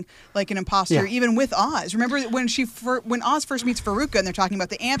 feeling like an imposter, even with Oz. Remember when Oz first meets Veruca and they're talking about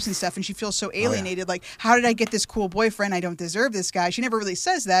the amps and stuff, and she feels so alienated, like, how did I get this cool boyfriend? I don't deserve this guy. She never really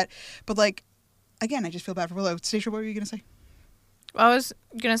says that, but like, again, I just feel bad for Willow. Stacia, what were you going to say? I was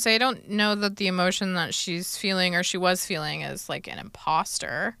going to say, I don't know that the emotion that she's feeling or she was feeling is like an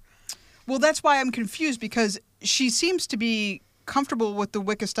imposter. Well, that's why I'm confused, because she seems to be comfortable with the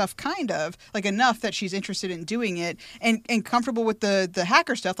Wicca stuff, kind of, like enough that she's interested in doing it, and comfortable with the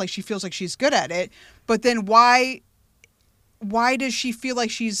hacker stuff, like she feels like she's good at it. But then why does she feel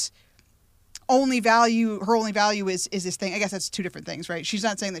like she's her only value is this thing? I guess that's two different things, right? She's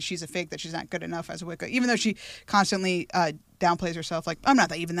not saying that she's a fake, that she's not good enough as a Wicca, even though she constantly downplays herself, like, I'm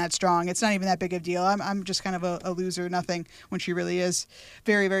not even that strong. It's not even that big of a deal. I'm just kind of a loser, nothing, when she really is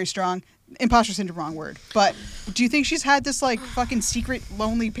very, very strong. Imposter syndrome, wrong word. But do you think she's had this like fucking secret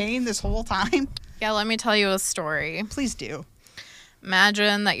lonely pain this whole time? Yeah, let me tell you a story. Please do.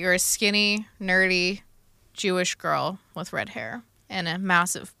 Imagine that you're a skinny, nerdy Jewish girl with red hair and a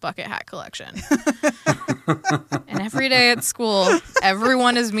massive bucket hat collection. And every day at school,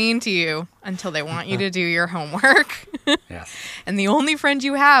 everyone is mean to you until they want you to do your homework. Yes. And the only friend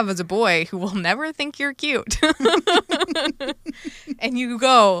you have is a boy who will never think you're cute. And you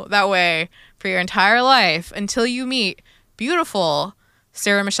go that way for your entire life until you meet beautiful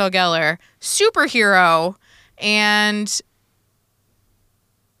Sarah Michelle Gellar, superhero, and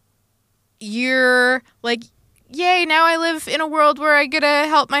you're like, yay, now I live in a world where I get to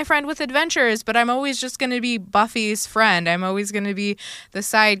help my friend with adventures, but I'm always just going to be Buffy's friend. I'm always going to be the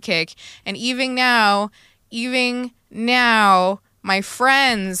sidekick. And even now, my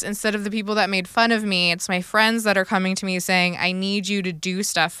friends, instead of the people that made fun of me, it's my friends that are coming to me saying, I need you to do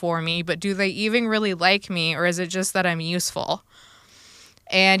stuff for me, but do they even really like me, or is it just that I'm useful?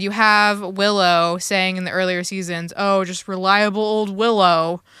 And you have Willow saying in the earlier seasons, oh, just reliable old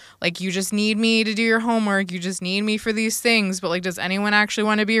Willow. Like, you just need me to do your homework. You just need me for these things. But, like, does anyone actually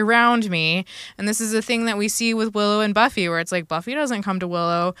want to be around me? And this is a thing that we see with Willow and Buffy, where it's like Buffy doesn't come to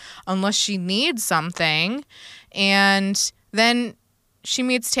Willow unless she needs something. And then she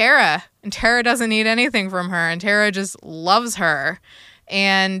meets Tara, and Tara doesn't need anything from her, and Tara just loves her.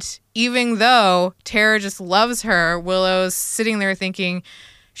 And even though Tara just loves her, Willow's sitting there thinking,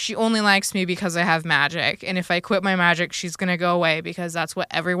 she only likes me because I have magic. And if I quit my magic, she's going to go away because that's what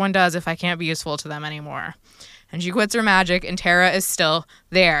everyone does if I can't be useful to them anymore. And she quits her magic, and Tara is still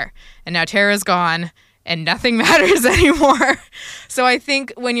there. And now Tara's gone, and nothing matters anymore. So I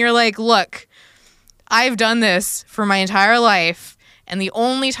think when you're like, look, I've done this for my entire life, and the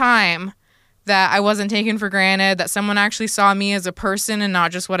only time that I wasn't taken for granted, that someone actually saw me as a person and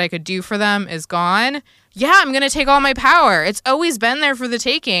not just what I could do for them, is gone. Yeah, I'm going to take all my power. It's always been there for the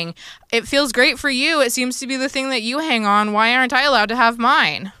taking. It feels great for you. It seems to be the thing that you hang on. Why aren't I allowed to have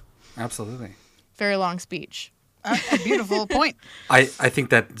mine? Absolutely. Very long speech. A beautiful point. I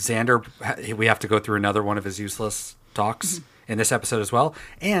think that Xander, we have to go through another one of his useless talks in this episode as well.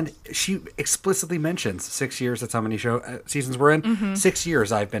 And she explicitly mentions 6 years. That's how many seasons we're in. 6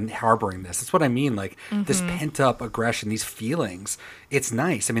 years I've been harboring this. That's what I mean. Like this pent up aggression, these feelings. It's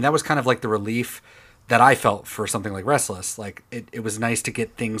nice. I mean, that was kind of like the relief that I felt for something like Restless. Like it was nice to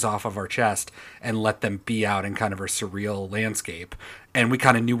get things off of our chest and let them be out in kind of a surreal landscape. And we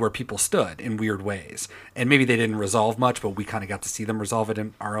kind of knew where people stood in weird ways. And maybe they didn't resolve much, but we kind of got to see them resolve it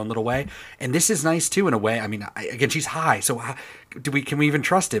in our own little way. And this is nice too, in a way. I mean, again, she's high, so can we even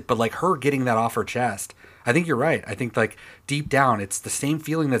trust it? But like her getting that off her chest, I think you're right. I think like deep down, it's the same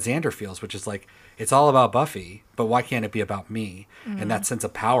feeling that Xander feels, which is like, it's all about Buffy, but why can't it be about me? And that sense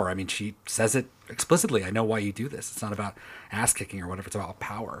of power. I mean, she says it explicitly. I know why you do this. It's not about ass kicking or whatever. It's about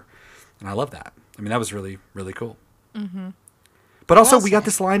power. And I love that. I mean, that was really, really cool. But also, we got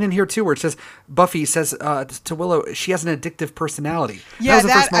this line in here, too, where it says, Buffy says to Willow, she has an addictive personality. Yeah, that was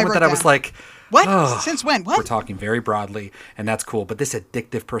the first moment that I was like, what? Oh, Since when? What? We're talking very broadly, and that's cool. But this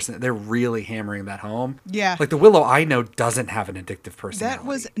addictive person, they're really hammering that home. Yeah. Like the Willow I know doesn't have an addictive personality. That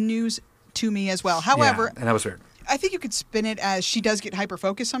was news to me as well. However, and that was weird. I think you could spin it as she does get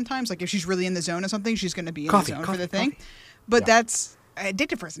hyper-focused sometimes. Like if she's really in the zone or something, she's going to be in the zone for the thing. But that's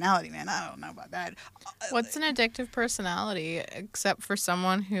Addictive personality, man. I don't know about that. What's an addictive personality except for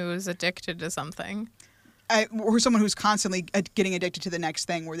someone who's addicted to something? Or someone who's constantly getting addicted to the next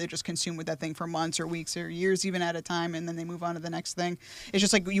thing, where they're just consumed with that thing for months or weeks or years even at a time, and then they move on to the next thing. It's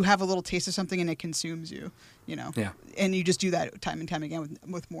just like you have a little taste of something and it consumes you, you know? Yeah. And you just do that time and time again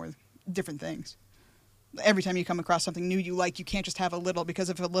with more different things. Every time you come across something new you like, you can't just have a little, because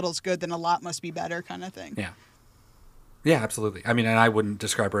if a little's good, then a lot must be better kind of thing. Yeah. Yeah, absolutely. I mean, and I wouldn't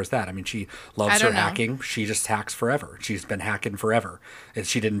describe her as that. I mean, she loves her hacking. She just hacks forever. She's been hacking forever. And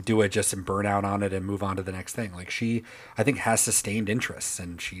she didn't do it just and burn out on it and move on to the next thing. Like, she, I think, has sustained interests,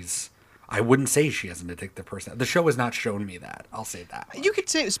 and I wouldn't say she has an addictive person. The show has not shown me that. I'll say that. You could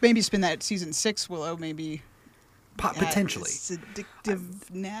say maybe spin that season 6, Willow, maybe. Potentially. It's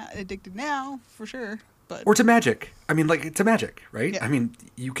addicted now, for sure. But or to magic. I mean, like, to magic, right? Yeah. I mean,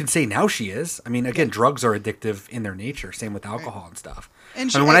 you can say now she is. I mean, again, drugs are addictive in their nature. Same with alcohol and stuff. And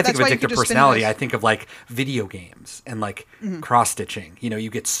I mean, when I think that's of why you could addictive just spin it personality, as- I think of, like, video games and, like, cross-stitching. You know, you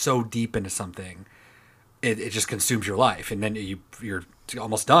get so deep into something, it just consumes your life. And then you're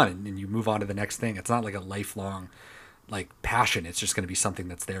almost done, and you move on to the next thing. It's not like a lifelong, like, passion. It's just going to be something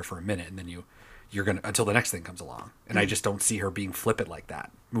that's there for a minute, and then you're going to, until the next thing comes along. And I just don't see her being flippant like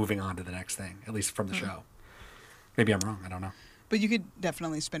that, moving on to the next thing, at least from the show. Maybe I'm wrong. I don't know. But you could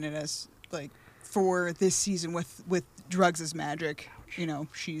definitely spin it as, like, for this season with drugs as magic, you know,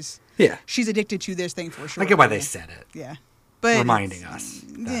 she's addicted to this thing for sure. I get why they said it. Yeah. But reminding us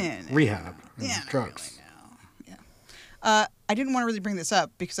that rehab and drugs. Really, yeah. I didn't want to really bring this up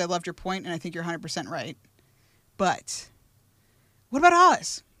because I loved your point and I think you're 100% right. But what about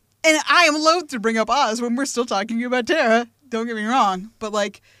Oz? And I am loath to bring up Oz when we're still talking about Tara. Don't get me wrong. But,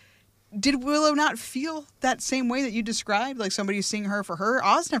 like, did Willow not feel that same way that you described? Like somebody seeing her for her?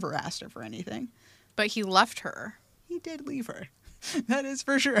 Oz never asked her for anything. But he left her. He did leave her. That is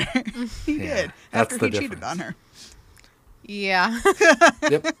for sure. He did. That's After the he cheated difference. on her. Yeah.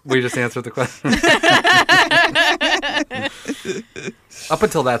 Yep. We just answered the question. Up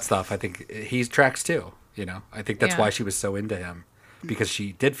until that stuff, I think he tracks too. You know, I think that's why she was so into him, because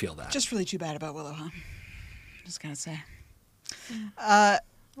she did feel that. Just really too bad about Willow, huh? Just gotta say.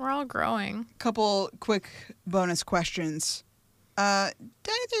 We're all growing. Couple quick bonus questions. Did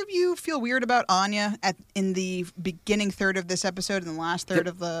either of you feel weird about Anya in the beginning third of this episode and the last third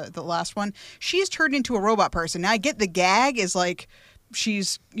of the last one? She's turned into a robot person. Now, I get the gag is like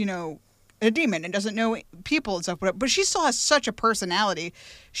she's, you know, a demon and doesn't know people and stuff, but she still has such a personality.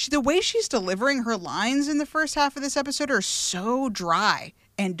 The way she's delivering her lines in the first half of this episode are so dry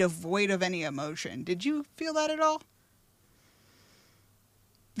and devoid of any emotion. Did you feel that at all?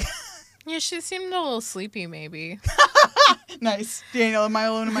 Yeah, she seemed a little sleepy, maybe. Nice. Daniel, am I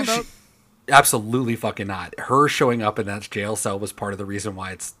alone in my boat? Absolutely fucking not. Her showing up in that jail cell was part of the reason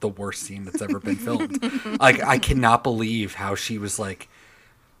why it's the worst scene that's ever been filmed. Like, I cannot believe how she was like,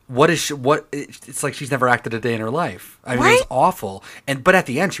 it's like she's never acted a day in her life. I mean, it was awful. But at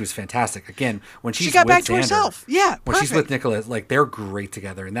the end, she was fantastic. Again, when she got with back to Xander, herself. Yeah, when she's perfect. with Nicholas, like, they're great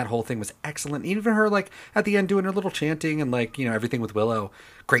together, and that whole thing was excellent. Even her, like, at the end doing her little chanting and, like, you know, everything with Willow,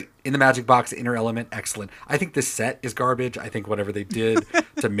 great. In the magic box, Inner Element, excellent. I think this set is garbage. I think whatever they did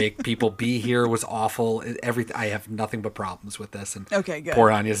to make people be here was awful. Everything. I have nothing but problems with this. And Okay, good.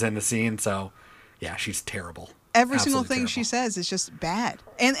 poor Anya's in the scene, so yeah, she's terrible. Every single Absolutely thing terrible. she says is just bad.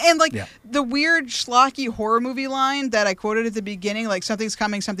 And like the weird schlocky horror movie line that I quoted at the beginning, like something's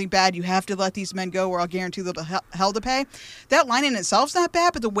coming, something bad, you have to let these men go or I'll guarantee they'll hell to pay. That line in itself's not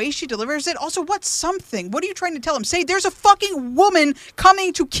bad, but the way she delivers it, also what's something? What are you trying to tell him? Say there's a fucking woman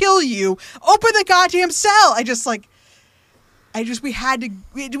coming to kill you. Open the goddamn cell. We just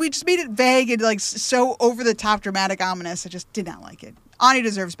made it vague and like so over the top dramatic ominous. I just did not like it. Anya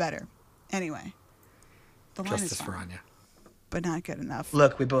deserves better. Anyway. The line Justice is for fine, Anya. but not good enough.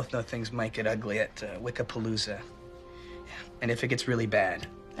 Look, we both know things might get ugly at Wickapalooza. Yeah. And if it gets really bad.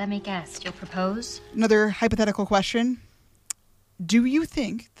 Let me guess, you'll propose? Another hypothetical question. Do you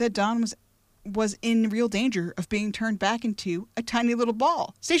think that Dawn was in real danger of being turned back into a tiny little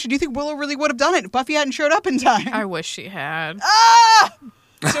ball? Stacia, do you think Willow really would have done it if Buffy hadn't showed up in time? I wish she had. Ah!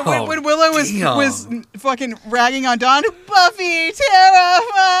 So when Willow was fucking ragging on Dawn, Buffy,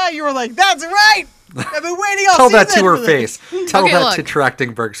 Tara, you were like, that's right! I've been waiting all Tell that season to her for face. this. Tell Okay, that look. to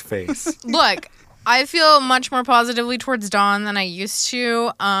Trachtenberg's face. Look, I feel much more positively towards Dawn than I used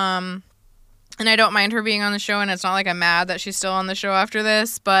to. And I don't mind her being on the show, and it's not like I'm mad that she's still on the show after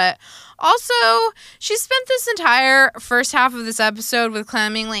this. But also, she spent this entire first half of this episode with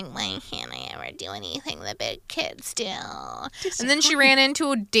Clem being like, why can't I ever never do anything the big kids do. And then she ran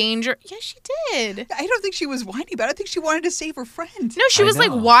into a danger. Yeah, she did. I don't think she was whiny about it. I think she wanted to save her friend. No, she was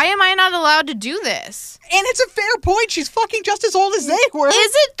like, why am I not allowed to do this? And it's a fair point. She's fucking just as old as they were. Is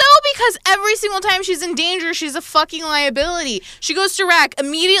it though? Because every single time she's in danger, she's a fucking liability. She goes to Rack,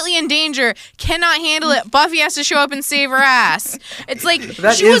 immediately in danger, cannot handle it. Buffy has to show up and save her ass. It's like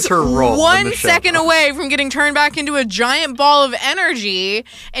That she is was her role in 1 the show, second though. away from getting turned back into a giant ball of energy,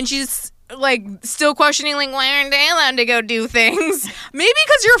 and she's like still questioning like, why aren't they allowed to go do things? Maybe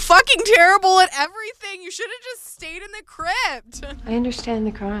because you're fucking terrible at everything. You should have just stayed in the crypt. I understand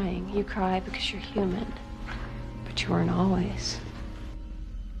the crying. You cry because you're human. But you weren't always.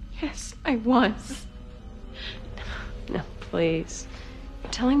 Yes, I was. No, please.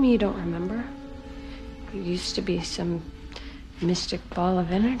 You're telling me you don't remember? You used to be some mystic ball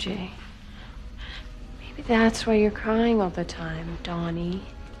of energy. Maybe that's why you're crying all the time, Donnie.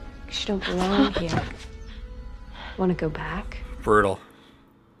 Because you don't belong here. Want to go back? Brutal.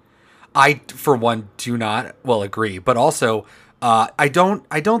 I, for one, do not agree, but also I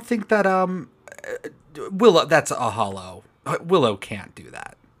don't think that Willow. That's a hollow. Willow can't do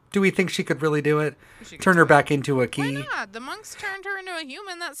that. Do we think she could really do it? Turn her back into a key? Why not? The monks turned her into a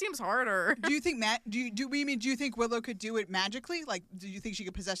human. That seems harder. Do you think do you think Willow could do it magically? Like, do you think she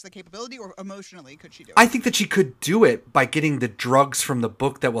could possess the capability, or emotionally could she do it? I think that she could do it by getting the drugs from the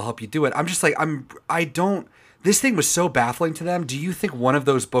book that will help you do it. I'm just like, I don't. This thing was so baffling to them. Do you think one of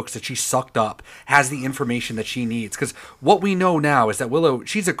those books that she sucked up has the information that she needs? Because what we know now is that Willow,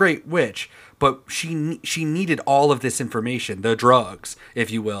 she's a great witch, but she needed all of this information, the drugs,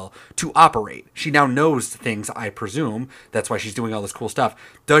 if you will, to operate. She now knows things, I presume. That's why she's doing all this cool stuff.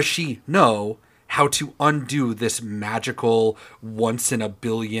 Does she know how to undo this magical,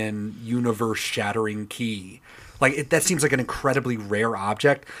 once-in-a-billion, universe-shattering key? Like, that seems like an incredibly rare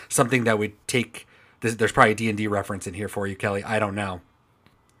object, something that would take... There's probably a D&D reference in here for you, Kelly. I don't know.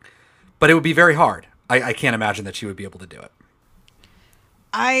 But it would be very hard. I can't imagine that she would be able to do it.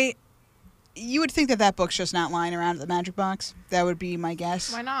 You would think that book's just not lying around at the magic box. That would be my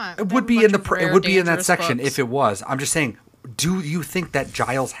guess. Why not? It would be in that section if it was. I'm just saying, do you think that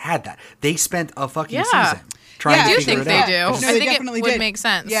Giles had that? They spent a fucking season trying to figure it out. I do think they do. No, I they think definitely it would did. make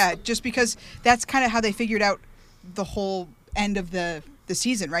sense. Yeah, just because that's kind of how they figured out the whole end of the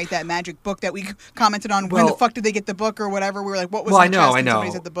season, right? That magic book that we commented on. When the fuck did they get the book or whatever? We were like, what was? Well, in the I chest? And know.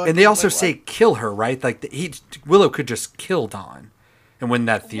 somebody said the book. And they also like, say kill her, right? Like Willow could just kill Dawn, and wouldn't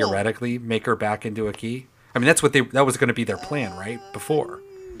that theoretically make her back into a key? I mean, that's what that was going to be their plan, right? Before.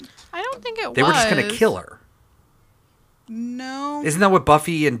 I don't think it was. They were just going to kill her. No. Isn't that what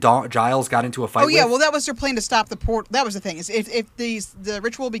Buffy and Giles got into a fight with? Oh, yeah. Well, that was their plan to stop the portal. That was the thing. Is if the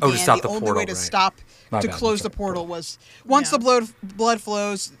ritual began, the only way to stop, to close the portal was... Once the blood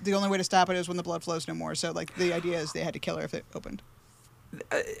flows, the only way to stop it is when the blood flows no more. So, like, the idea is they had to kill her if it opened.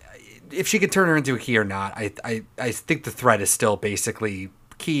 If she could turn her into a key or not, I think the threat is still basically,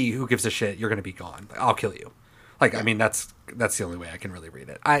 key, who gives a shit, you're going to be gone. I'll kill you. Like, I mean, that's the only way I can really read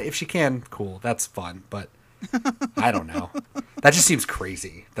it. If she can, cool, that's fun, but... I don't know. That just seems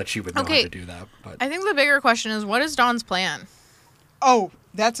crazy that she would know how to do that. But I think the bigger question is, what is Dawn's plan? Oh,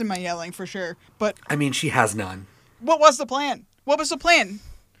 that's in my yelling for sure. But I mean, she has none. What was the plan? What was the plan?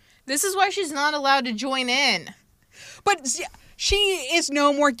 This is why she's not allowed to join in. But she is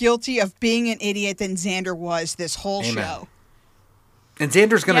no more guilty of being an idiot than Xander was this whole Amen. show. And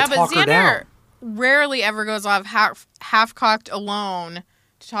Xander's going to talk her down. Rarely ever goes off half-cocked alone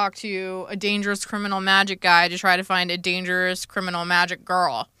to talk to a dangerous criminal magic guy to try to find a dangerous criminal magic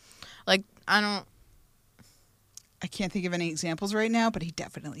girl. Like, I can't think of any examples right now, but he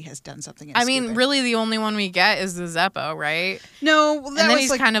definitely has done something. I mean, really, the only one we get is the Zeppo, right? No, and then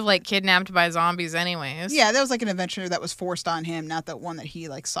he's kind of like kidnapped by zombies, anyways. Yeah, that was like an adventure that was forced on him, not the one that he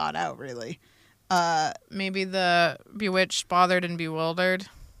like sought out. Really, maybe the Bewitched, Bothered, and Bewildered.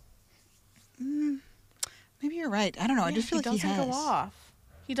 Maybe you're right. I don't know. I just feel like he has. Go off.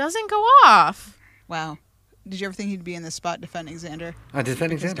 He doesn't go off. Wow. Did you ever think he'd be in this spot defending Xander?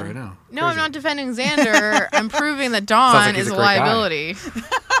 Defending Xander, I know. No, I'm not defending Xander. I'm proving that Dawn is a liability.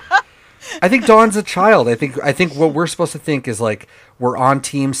 I think Dawn's a child. I think what we're supposed to think is like we're on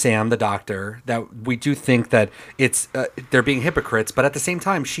Team Sam, the doctor. That we do think that it's they're being hypocrites, but at the same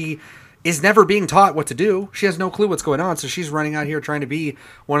time, she is never being taught what to do. She has no clue what's going on, so she's running out here trying to be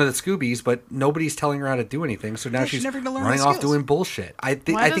one of the Scoobies, but nobody's telling her how to do anything. So now she's running off doing bullshit. I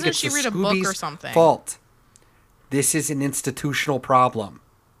think it's the Scoobies' fault. This is an institutional problem.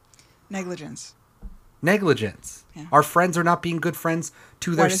 Negligence. Yeah. Our friends are not being good friends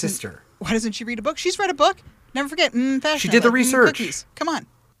to their sister. Why doesn't she read a book? She's read a book. Never forget. Fashion. She did the research. Cookies. Come on.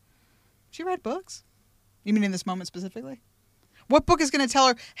 She read books. You mean in this moment specifically? What book is going to tell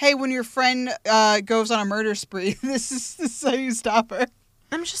her, hey, when your friend goes on a murder spree, this is how you stop her?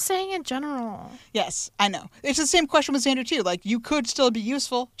 I'm just saying in general. Yes, I know. It's the same question with Xander, too. Like, you could still be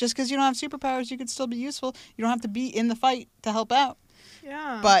useful. Just because you don't have superpowers, you could still be useful. You don't have to be in the fight to help out.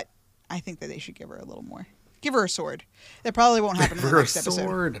 Yeah. But I think that they should give her a little more. Give her a sword. That probably won't happen in the next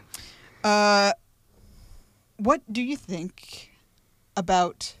episode. What do you think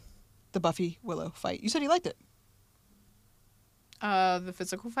about the Buffy Willow fight? You said you liked it. The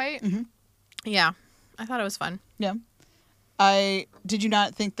physical fight? Mm-hmm. Yeah. I thought it was fun. Yeah. Did you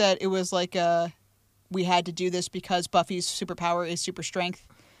not think that it was like we had to do this because Buffy's superpower is super strength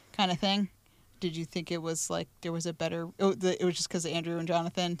kind of thing? Did you think it was like there was a better... it was just because of Andrew and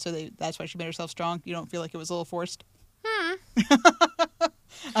Jonathan, so that's why she made herself strong? You don't feel like it was a little forced?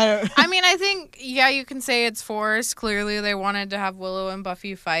 I mean, I think, yeah, you can say it's forced. Clearly, they wanted to have Willow and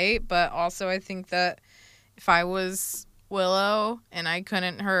Buffy fight, but also I think that if I was Willow and I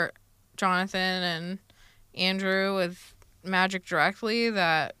couldn't hurt Jonathan and Andrew with magic directly,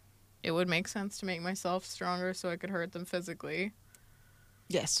 that it would make sense to make myself stronger so I could hurt them physically.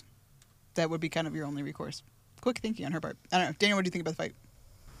 Yes. That would be kind of your only recourse. Quick thinking on her part. I don't know. Daniel, what do you think about the fight?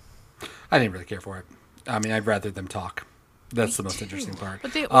 I didn't really care for it. I mean, I'd rather them talk. That's the most interesting part.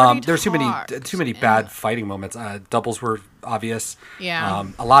 But they already there's too many bad fighting moments. Doubles were obvious. Yeah.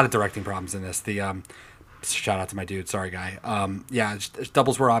 A lot of directing problems in this. The shout out to my dude. Sorry, guy.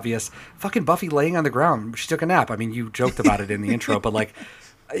 Doubles were obvious. Fucking Buffy laying on the ground. She took a nap. I mean, you joked about it in the intro, but like,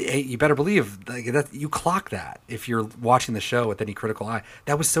 hey, you better believe that you clock that if you're watching the show with any critical eye.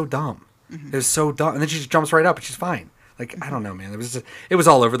 That was so dumb. Mm-hmm. It was so dumb. And then she just jumps right up and she's fine. Like, I don't know, man. It was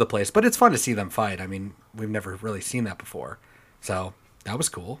all over the place, but it's fun to see them fight. I mean, we've never really seen that before, so that was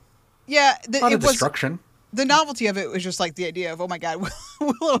cool. Yeah, a lot of destruction. The novelty of it was just like the idea of, oh my god,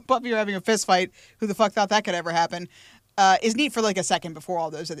 Willow and Buffy are having a fist fight. Who the fuck thought that could ever happen? Is neat for like a second before all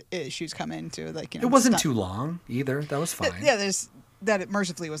those issues come into like. You know, it wasn't too long either. That was fine. That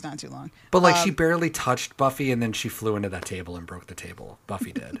mercifully was not too long. But like she barely touched Buffy, and then she flew into that table and broke the table.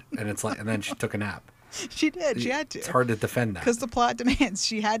 Buffy did, and it's like, and then she took a nap. She did. She had to. It's hard to defend that. Because the plot demands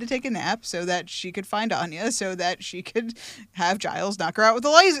she had to take a nap so that she could find Anya, so that she could have Giles knock her out with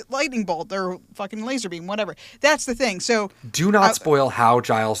a lightning bolt or fucking laser beam, whatever. That's the thing. So do not spoil how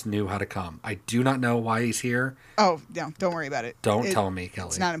Giles knew how to come. I do not know why he's here. Oh, no. Don't worry about it. Don't tell me, Kelly.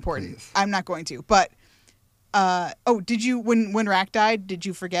 It's not important. Please. I'm not going to. But, did you, when Rack died, did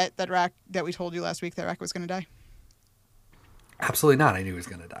you forget that we told you last week that Rack was going to die? Absolutely not. I knew he was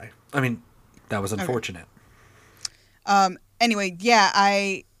going to die. I mean, that was unfortunate. Okay. Anyway, yeah,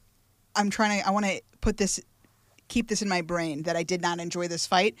 I want to keep this in my brain that I did not enjoy this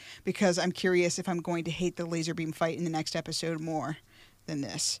fight because I'm curious if I'm going to hate the laser beam fight in the next episode more than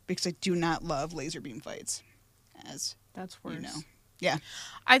this because I do not love laser beam fights. That's worse. You know. Yeah.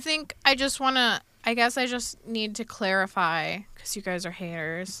 I think I just need to clarify because you guys are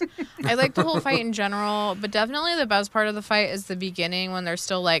haters. I like the whole fight in general, but definitely the best part of the fight is the beginning when they're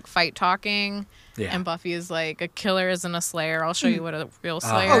still like fight talking. Yeah. And Buffy is like, a killer isn't a slayer. I'll show you what a real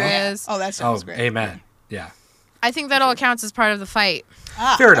slayer is. Oh, that sounds great. Amen. Yeah. I think that all counts as part of the fight.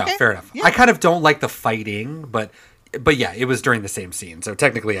 Fair enough. Yeah. I kind of don't like the fighting, but yeah, it was during the same scene. So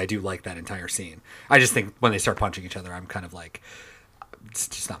technically I do like that entire scene. I just think when they start punching each other, I'm kind of like, it's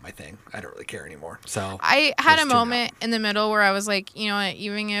just not my thing. I don't really care anymore. So I had a moment in the middle where I was like, you know what,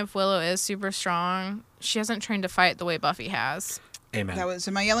 even if Willow is super strong, she hasn't trained to fight the way Buffy has. Amen. That was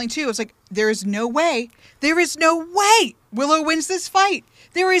in my yelling too. It's like, there is no way Willow wins this fight.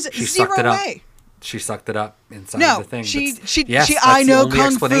 There is zero way. She sucked it up inside of the thing. She I know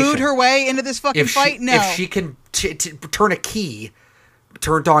kung fu'd her way into this fucking fight. No. If she can turn a key,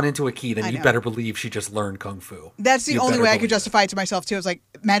 turned on into a key, then you better believe she just learned kung fu. That's the only way I could justify it to myself too. It's like,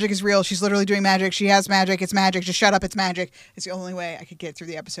 magic is real. She's literally doing magic. She has magic. It's magic. Just shut up. It's magic. It's the only way I could get through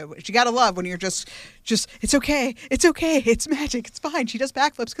the episode. Which you gotta love when you're just it's okay. It's okay. It's magic. It's fine. She does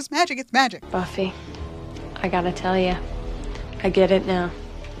backflips because magic. It's magic. Buffy, I gotta tell you, I get it now.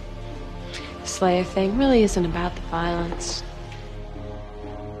 The Slayer thing really isn't about the violence.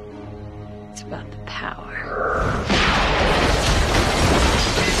 It's about the power.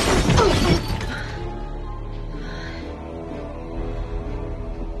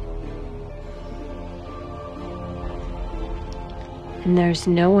 And there's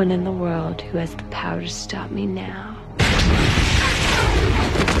no one in the world who has the power to stop me now.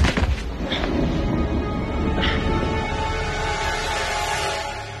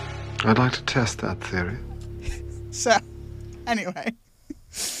 I'd like to test that theory. So, anyway.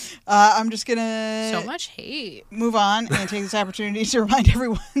 I'm just gonna So much hate. move on and take this opportunity to remind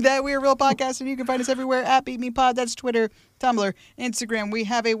everyone that we are Real Podcast and you can find us everywhere at Beat Me Pod. That's Twitter, Tumblr, Instagram. We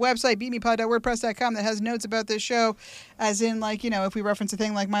have a website, beatmepod.wordpress.com, that has notes about this show, as in, like, you know, if we reference a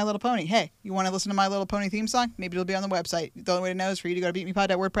thing like My Little Pony. Hey, you want to listen to My Little Pony theme song? Maybe it'll be on the website. The only way to know is for you to go to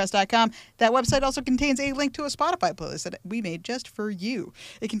beatmepod.wordpress.com. That website also contains a link to a Spotify playlist that we made just for you.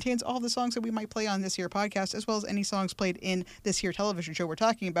 It contains all the songs that we might play on this here podcast, as well as any songs played in this here television show we're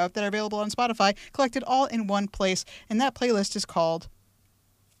talking about that are available on Spotify, collected all in one place. And that playlist is called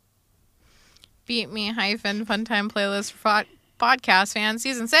Beat Me Fun Time Playlist for Podcast Fans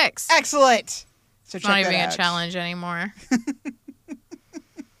Season 6. Excellent. So It's check not even that a out. challenge anymore.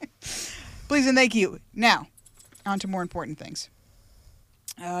 Please and thank you. Now, on to more important things.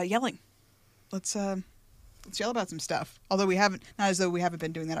 Yelling. Let's yell about some stuff. Although we haven't, not as though we haven't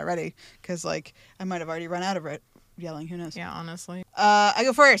been doing that already, because like I might have already run out of it. Yelling. Who knows? Yeah, honestly. I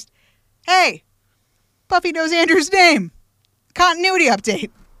go first. Hey, Buffy knows Andrew's name. Continuity update.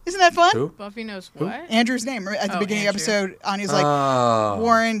 Isn't that fun? Who? Buffy knows what? Andrew's name at the beginning of the episode. Anya's like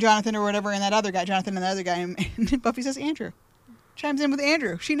Warren, Jonathan, or whatever, and that other guy, Jonathan, and the other guy, and Buffy says Andrew. Chimes in with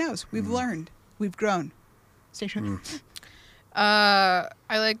Andrew. She knows. We've learned. We've grown. Stay tuned. I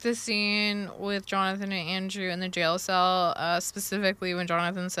like the scene with Jonathan and Andrew in the jail cell, specifically when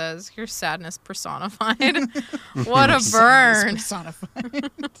Jonathan says, "Your sadness personified." What a burn.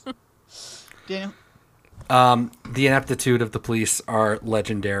 Personified. Daniel? The ineptitude of the police are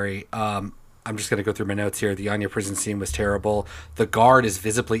legendary. I'm just going to go through my notes here. The Anya prison scene was terrible. The guard is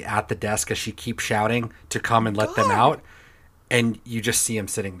visibly at the desk as she keeps shouting to come and let them out. And you just see him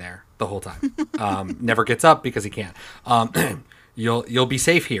sitting there the whole time. Never gets up because he can't. You'll be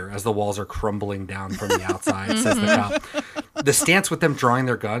safe here as the walls are crumbling down from the outside, says the cop. The stance with them drawing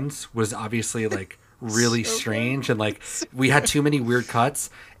their guns was obviously like really strange, and like we had too many weird cuts.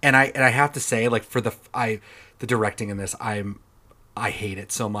 And I have to say, like, for the directing in this, I hate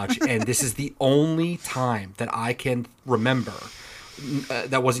it so much. And this is the only time that I can remember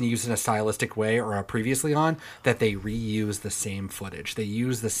that wasn't used in a stylistic way or previously on that they reuse the same footage. They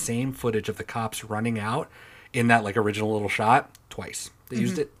use the same footage of the cops running out in that like original little shot twice. They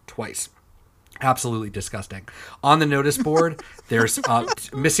used it twice. Absolutely disgusting. On the notice board, there's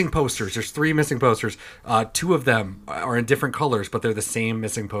missing posters. There's 3 missing posters. 2 of them are in different colors, but they're the same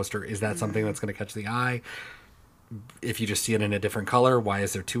missing poster. Is that something that's going to catch the eye? If you just see it in a different color, why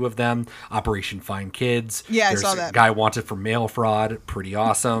is there 2 of them? Operation Find Kids. Yeah, There's I saw that. A guy wanted for mail fraud. Pretty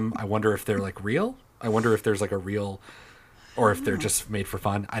awesome. I wonder if they're like real. I wonder if there's like a real, or if they're just made for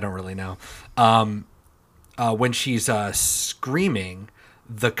fun. I don't really know. When she's screaming,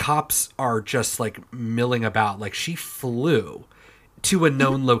 the cops are just like milling about. Like she flew to a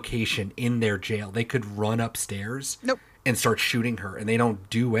known location in their jail. They could run upstairs. Nope. And start shooting her, and they don't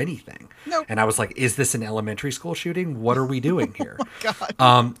do anything. Nope. And I was like, is this an elementary school shooting? What are we doing here? Oh my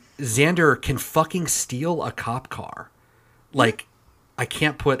God. Xander can fucking steal a cop car. Like, I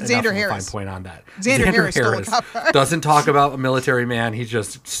can't put enough of a fine point on that. Xander Harris stole a cop car. Doesn't talk about a military man. He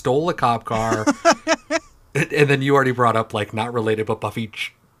just stole a cop car. And then you already brought up, like, not related, but Buffy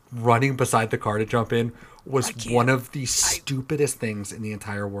running beside the car to jump in was one of the stupidest things in the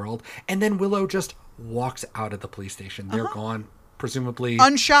entire world. And then Willow just walks out of the police station. They're gone, presumably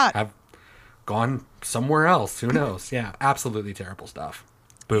unshot. Have gone somewhere else. Who knows? Yeah, absolutely terrible stuff.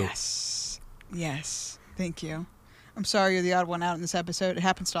 Boo. Yes. Thank you. I'm sorry you're the odd one out in this episode. It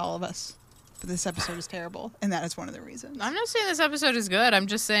happens to all of us. But this episode is terrible, and that is one of the reasons. I'm not saying this episode is good. I'm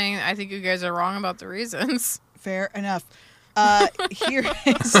just saying I think you guys are wrong about the reasons. Fair enough. Here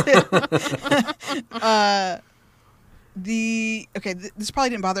is this probably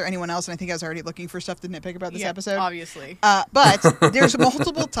didn't bother anyone else, and I think I was already looking for stuff to nitpick about this episode. Obviously. But there's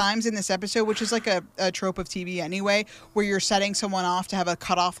multiple times in this episode, which is like a trope of TV anyway, where you're setting someone off to have a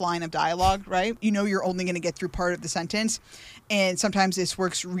cutoff line of dialogue, right? You know you're only going to get through part of the sentence. And sometimes this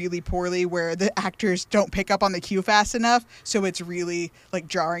works really poorly where the actors don't pick up on the cue fast enough, so it's really like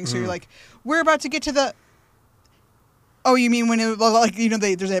jarring. So you're like, we're about to get to the... Oh, you mean when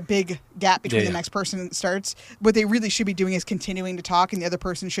there's a big gap between the next person starts? What they really should be doing is continuing to talk, and the other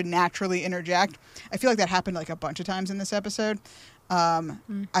person should naturally interject. I feel like that happened like a bunch of times in this episode. I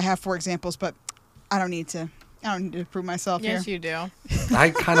have 4 examples, but I don't need to prove myself here. Yes, you do. I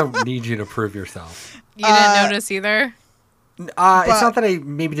kind of need you to prove yourself. You didn't notice either? It's not that I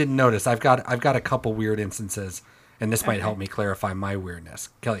maybe didn't notice. I've got a couple weird instances. And this might help me clarify my weirdness.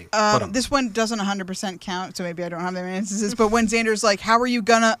 Kelly, this one doesn't 100% count, so maybe I don't have that many instances. But when Xander's like, how are you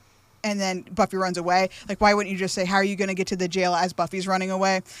gonna... And then Buffy runs away. Like, why wouldn't you just say, how are you going to get to the jail as Buffy's running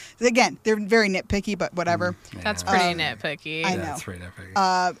away? Again, they're very nitpicky, but whatever. That's pretty nitpicky. I know. That's pretty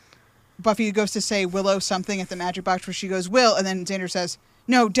nitpicky. Buffy goes to say Willow something at the magic box where she goes, Will, and then Xander says,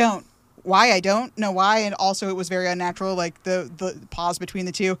 no, don't. Why? I don't know why. And also it was very unnatural, like the pause between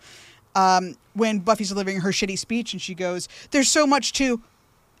the two. When Buffy's delivering her shitty speech and she goes, there's so much to,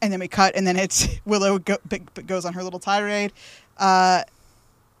 and then we cut, and then it's Willow goes on her little tirade.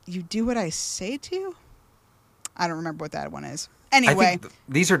 You do what I say to? I don't remember what that one is. Anyway. I think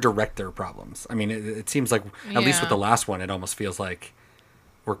these are director problems. I mean, it seems like, at least with the last one, it almost feels like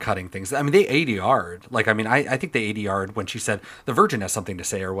we're cutting things. I mean, they ADR'd. Like, I mean, I think they ADR'd when she said the Virgin has something to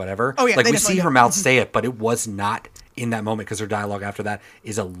say or whatever. Oh, yeah. Like, we see her mouth say it, but it was not in that moment because her dialogue after that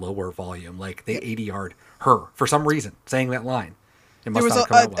is a lower volume. Like, they ADR'd her for some reason saying that line. It must there was not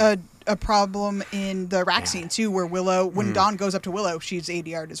have come out well. a problem in the rack scene, too, where Willow, when Dawn goes up to Willow, she's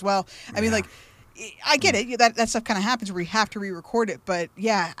ADR'd as well. I mean, like, I get it. That stuff kind of happens where you have to re-record it. But,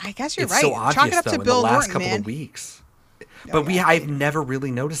 yeah, I guess you're it's right. So obvious, Chalk it up though, to in Bill the last Norton, couple man. of weeks. But I've never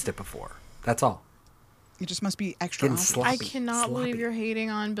really noticed it before. That's all. It just must be extra Getting obvious. sloppy. I cannot believe you're hating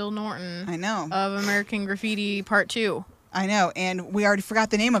on Bill Norton. I know. Of American Graffiti Part 2. I know, and we already forgot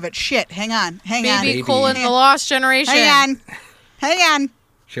the name of it. Shit, hang on. Baby colon the Lost Generation. Hang on.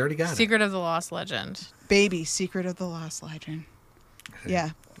 She already got Secret of the Lost Legend. Baby, Secret of the Lost Legend. Yeah,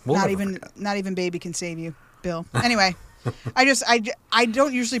 We'll not never even Baby can save you, Bill. Anyway, I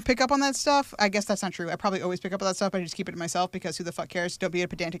don't usually pick up on that stuff. I guess that's not true. I probably always pick up on that stuff. I just keep it to myself because who the fuck cares? Don't be a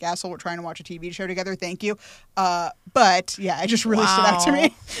pedantic asshole. We're trying to watch a TV show together. Thank you. But yeah, it just really stood out to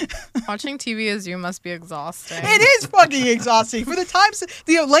me. Watching TV as you must be exhausting. It is fucking exhausting. For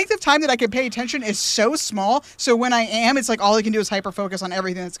the length of time that I can pay attention is so small. So when I am, it's like all I can do is hyper focus on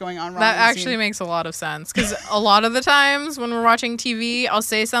everything that's going on. That actually makes a lot of sense because a lot of the times when we're watching TV, I'll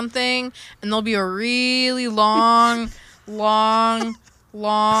say something and there'll be a really long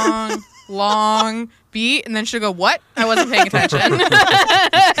beat, and then she'll go, "What? I wasn't paying attention."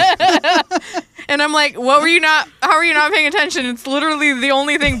 And I'm like, how are you not paying attention? It's literally the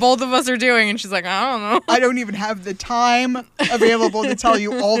only thing both of us are doing. And she's like, I don't know. I don't even have the time available to tell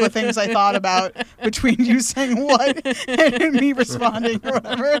you all the things I thought about between you saying what and me responding or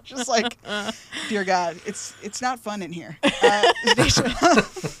whatever. It's just like, dear God, it's not fun in here.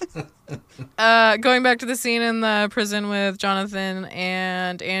 Going back to the scene in the prison with Jonathan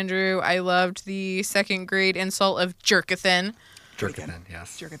and Andrew, I loved the second grade insult of Jerkathan. Jerkathan,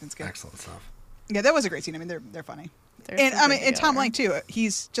 yes. Jerkathan's good. Excellent stuff. Yeah, that was a great scene. I mean, they're funny. And Tom Lange too.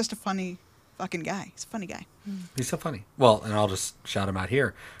 He's just a funny fucking guy. He's a funny guy. He's so funny. Well, and I'll just shout him out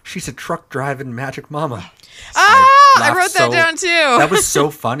here. She's a truck driving magic mama. I wrote that down too. That was so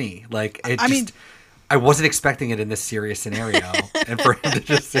funny. Like I wasn't expecting it in this serious scenario, and for him to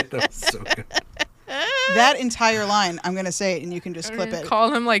just say that was so good. That entire line, I'm gonna say it, and you can just clip it.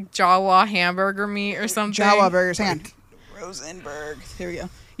 Call him like Jawa hamburger meat or something. Jawa burgers. Hang on. Rosenberg. Here we go.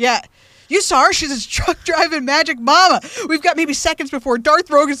 Yeah. You saw her. She's a truck driving magic mama. We've got maybe seconds before Darth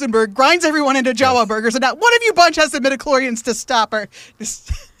Rosenberg grinds everyone into Jawa burgers, and not one of you bunch has the midichlorians to stop her.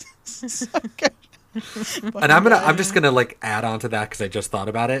 So good. And I'm just gonna like add on to that because I just thought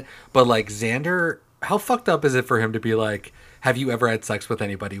about it. But like Xander, how fucked up is it for him to be like, "Have you ever had sex with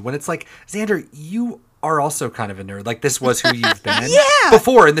anybody?" When it's like, Xander, you are also kind of a nerd. Like this was who you've been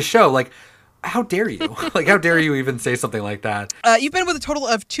before in the show. Like, how dare you? Like, how dare you even say something like that? You've been with a total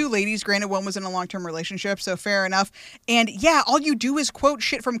of 2 ladies. Granted, one was in a long-term relationship, so fair enough. And yeah, all you do is quote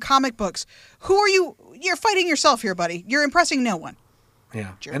shit from comic books. Who are you? You're fighting yourself here, buddy. You're impressing no one.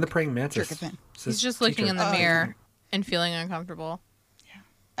 Yeah, and the praying mantis. He's just looking in the mirror and feeling uncomfortable.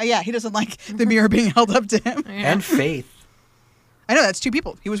 Yeah, he doesn't like the mirror being held up to him. Yeah. And Faith. I know, that's 2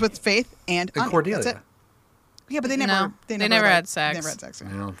 people. He was with Faith and Anya. Cordelia. That's it. Yeah, but they never had sex. Never had sex.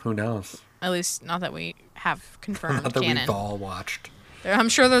 Well, who knows? At least not that we have confirmed Not that canon. we've all watched. I'm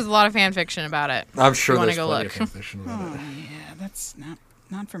sure there's a lot of fan fiction about it. I'm sure there's go plenty look. of fan fiction about it. Yeah, that's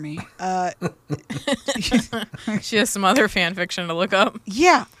not for me. She has some other fan fiction to look up.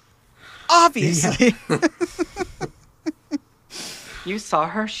 Yeah, obviously. Yeah. You saw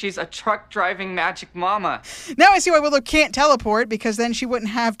her? She's a truck-driving magic mama. Now I see why Willow can't teleport, because then she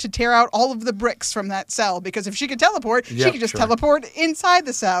wouldn't have to tear out all of the bricks from that cell, because if she could teleport, she could just teleport inside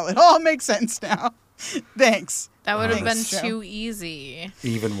the cell. It all makes sense now. Thanks. That would have been Joe. too easy.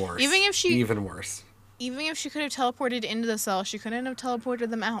 Even worse. Even worse. Even if she could have teleported into the cell, she couldn't have teleported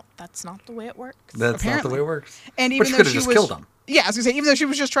them out. That's not the way it works. That's not the way it works. And even but she could have just killed them. Yeah, I was going to say, even though she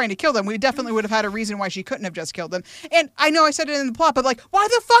was just trying to kill them, we definitely would have had a reason why she couldn't have just killed them. And I know I said it in the plot, but like, why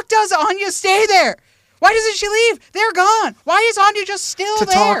the fuck does Anya stay there? Why doesn't she leave? They're gone. Why is Anya just still to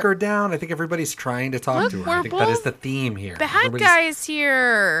there? talk her down. I think everybody's trying to talk to her. I think that is the theme here. Bad guys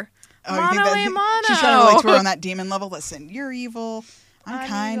here. Oh, you think Mono that a mono. she's trying to relate to her on that demon level? Listen, you're evil. I'm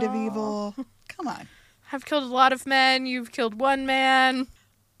kind of evil. Come on. I've killed a lot of men. You've killed one man.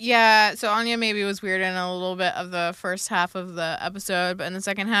 Yeah, so Anya maybe was weird in a little bit of the first half of the episode, but in the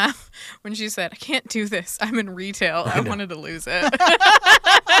second half, when she said, I can't do this, I'm in retail, I wanted to lose it.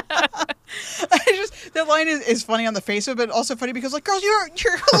 That line is funny on the face of it, but also funny because, like, girls, you're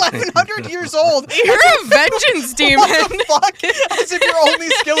 1,100 years old. You're a vengeance demon. What the fuck? As if your only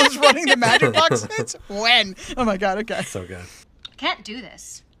skill is running the magic box. It's when? Oh my god, okay. So good. I can't do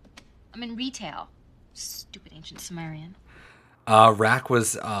this. I'm in retail. Stupid ancient Sumerian. Rack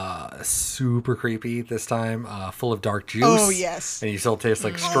was super creepy this time, full of dark juice. Oh, yes. And you still taste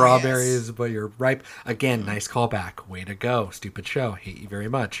like strawberries, but you're ripe. Again, nice callback. Way to go. Stupid show. Hate you very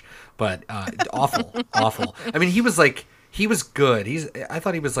much. But awful. Awful. I mean, he was good. I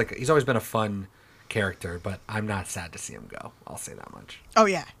thought he's always been a fun character, but I'm not sad to see him go. I'll say that much. Oh,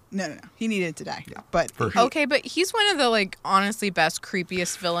 yeah. No. He needed to die. Yeah. But okay, but he's one of the, like, honestly best,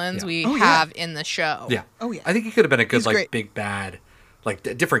 creepiest villains we have in the show. Yeah. Oh, yeah. I think he could have been a good, He's like, great. big bad, like,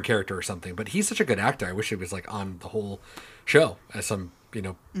 different character or something. But he's such a good actor. I wish he was, like, on the whole show as some,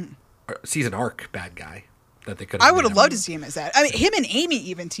 season arc bad guy that they could have. I would have loved to see him as that. I mean, him and Amy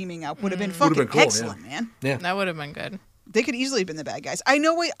even teaming up would have been fucking cool, excellent, man. Yeah. That would have been good. They could easily have been the bad guys. I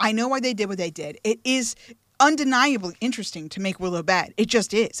know why they did what they did. It is undeniably interesting to make Willow bad. It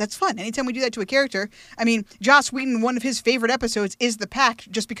just is. That's fun. Anytime we do that to a character. I mean, Joss Whedon, one of his favorite episodes is The Pact,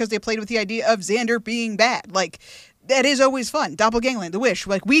 just because they played with the idea of Xander being bad. Like, that is always fun. Doppelgangland, The Wish.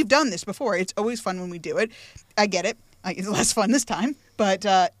 Like, we've done this before. It's always fun when we do it. I get it. It's less fun this time, but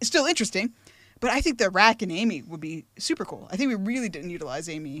it's still interesting. But I think that Rack and Amy would be super cool. I think we really didn't utilize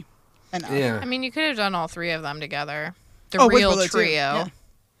Amy enough. Yeah. I mean, you could have done all three of them together. The with real Willow, too. trio. Yeah.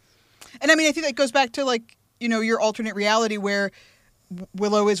 And I mean, I think that goes back to, like, your alternate reality where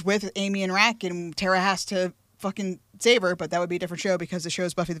Willow is with Amy and Rack and Tara has to fucking save her, but that would be a different show because the show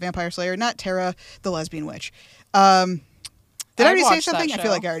is Buffy the Vampire Slayer, not Tara the lesbian witch. Did I already say something? I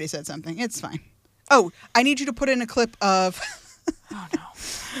feel like I already said something. It's fine. Oh, I need you to put in a clip of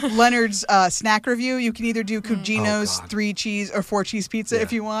Leonard's snack review. You can either do Cugino's 3 cheese or 4 cheese pizza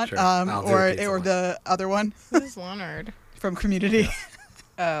if you want, sure. or the other one. Who's Leonard? From Community.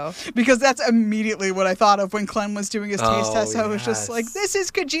 Oh. Because that's immediately what I thought of when Clem was doing his taste test. I was just like, this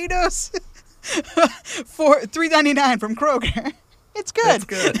is Cugino's for $3.99 from Kroger. It's good. It's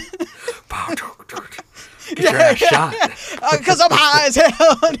good. Get your ass shot. Because I'm high as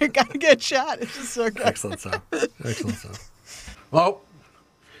hell and you're going to get shot. It's just so good. Excellent stuff. Excellent stuff. Hello.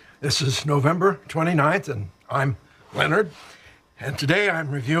 This is November 29th, and I'm Leonard. And today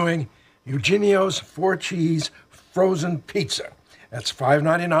I'm reviewing Eugenio's 4-cheese frozen pizza. That's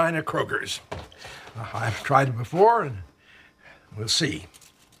 $5.99 at Kroger's. I've tried it before, and we'll see.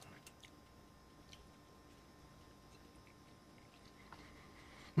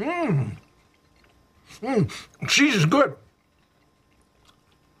 Cheese is good.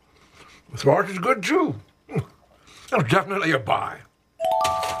 The sauce is good, too. That's definitely a buy.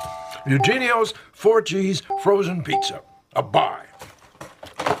 Eugenio's 4-cheese frozen pizza. A buy.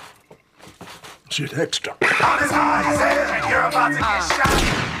 See you next time.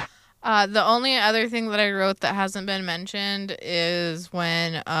 The only other thing that I wrote that hasn't been mentioned is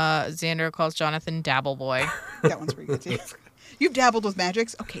when Xander calls Jonathan Dabble Boy. That one's pretty good, too. You've dabbled with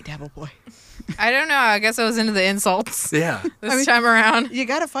magics? Okay, Dabble Boy. I don't know. I guess I was into the insults. Yeah. This time around. You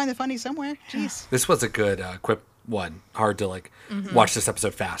got to find the funny somewhere. Jeez. This was a good quip one. Hard to, like, watch this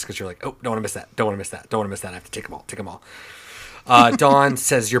episode fast because you're like, oh, don't want to miss that. Don't want to miss that. Don't want to miss that. I have to take them all. Take them all. Dawn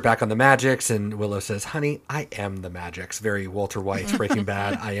says, you're back on the Magics, and Willow says, honey, I am the Magics. Very Walter White, Breaking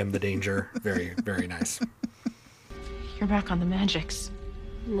Bad. I am the danger. Very, very nice. You're back on the Magics.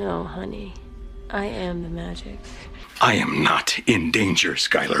 No, honey. I am the magic. I am not in danger,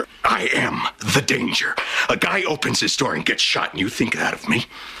 Skylar. I am the danger. A guy opens his door and gets shot, and you think that of me?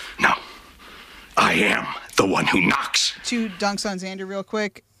 No. I am the one who knocks. 2 dunks on Xander real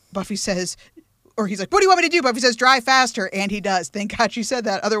quick. Buffy says, or he's like, what do you want me to do? Buffy says, drive faster. And he does. Thank God she said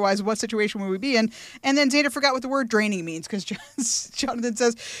that. Otherwise, what situation would we be in? And then Xander forgot what the word draining means because Jonathan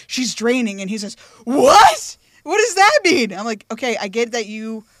says, she's draining. And he says, what? What does that mean? I'm like, okay, I get that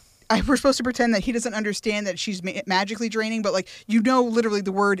we're supposed to pretend that he doesn't understand that she's magically draining, but, like, literally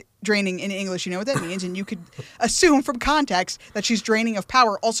the word draining in English, you know what that means, and you could assume from context that she's draining of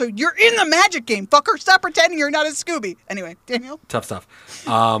power. Also, you're in the magic game, fucker. Stop pretending you're not a Scooby. Anyway, Daniel? Tough stuff.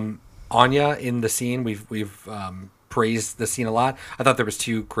 Anya in the scene, we've praised the scene a lot. I thought there was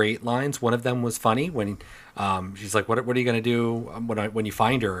 2 great lines. One of them was funny when she's like, what are you going to do when you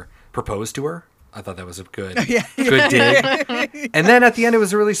find her? Propose to her? I thought that was a good dig. And then at the end, it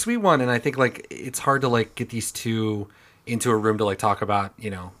was a really sweet one. And I think, like, it's hard to, like, get these 2 into a room to like talk about,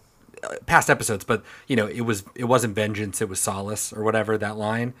 past episodes, but it wasn't vengeance, it was solace or whatever. That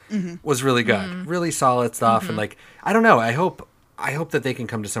line was really good, really solid stuff. And like, I don't know, I hope that they can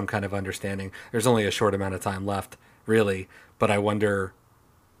come to some kind of understanding. There's only a short amount of time left, really, but I wonder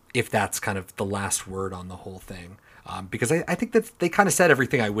if that's kind of the last word on the whole thing. Because I think that they kind of said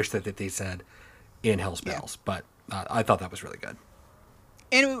everything I wish that they said in Hell's Bells, but I thought that was really good.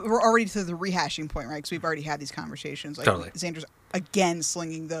 And we're already to the rehashing point, right? Because we've already had these conversations. Like, totally. Xander's again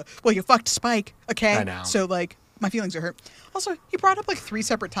slinging well, you fucked Spike, okay? I know. So, like, my feelings are hurt. Also, he brought up, like, 3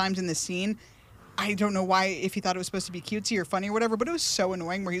 separate times in this scene. I don't know why, if he thought it was supposed to be cutesy or funny or whatever, but it was so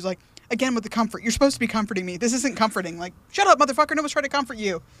annoying where he's like, again with the comfort. You're supposed to be comforting me. This isn't comforting. Like, shut up, motherfucker. No one's trying to comfort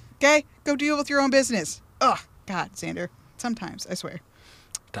you. Okay? Go deal with your own business. Ugh. God, Xander. Sometimes, I swear.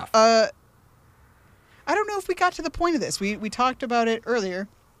 Tough. I don't know if we got to the point of this. We talked about it earlier.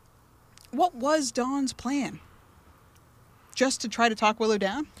 What was Dawn's plan? Just to try to talk Willow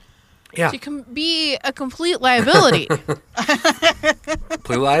down? Yeah. She can be a complete liability.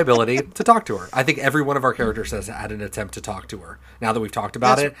 Complete liability to talk to her. I think every one of our characters has had an attempt to talk to her. Now that we've talked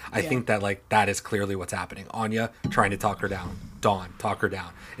about it, I think that like that is clearly what's happening. Anya trying to talk her down. Dawn, talk her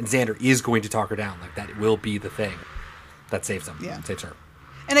down. And Xander is going to talk her down. Like that will be the thing that saves him. Yeah. Saves her.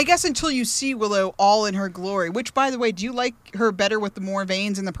 And I guess until you see Willow all in her glory, which, by the way, do you like her better with the more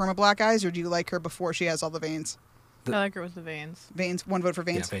veins and the perma-black eyes, or do you like her before she has all the veins? I like her with the veins. Veins? One vote for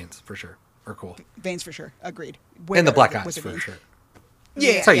veins? Yeah, veins, for sure. Or cool. Veins for sure. Agreed. And the black eyes, with the for veins. sure.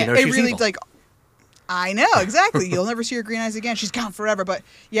 Yeah. That's how you know it she's really, evil. like, I know, exactly. You'll never see her green eyes again. She's gone forever. But,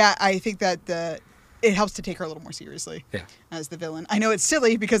 yeah, I think that it helps to take her a little more seriously as the villain. I know it's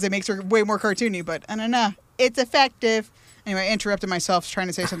silly because it makes her way more cartoony, but I don't know. It's effective. Anyway, I interrupted myself trying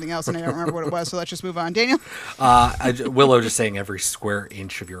to say something else, and I don't remember what it was, so let's just move on. Daniel? Willow just saying every square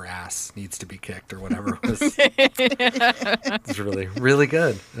inch of your ass needs to be kicked or whatever it was. It's really, really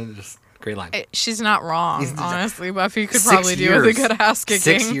good. Just great line. She's not wrong, honestly. Buffy could probably do with a good ass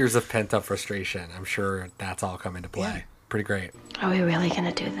kicking. 6 years of pent-up frustration. I'm sure that's all come into play. Yeah. Pretty great. Are we really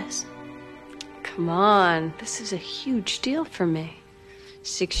gonna do this? Come on, this is a huge deal for me.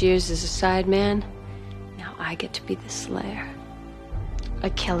 6 years as a sideman. Now I get to be the Slayer.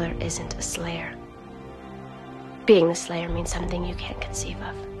 A killer isn't a slayer. Being the slayer means something you can't conceive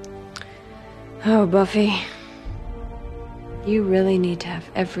of. Oh, Buffy. You really need to have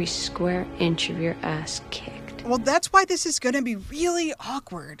every square inch of your ass kicked. Well, that's why this is going to be really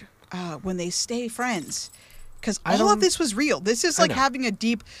awkward when they stay friends. Because all of this was real. This is like having a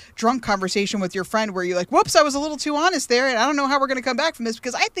deep, drunk conversation with your friend where you're like, whoops, I was a little too honest there, and I don't know how we're going to come back from this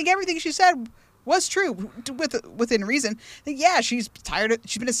because I think everything she said was true within reason. Yeah, she's tired.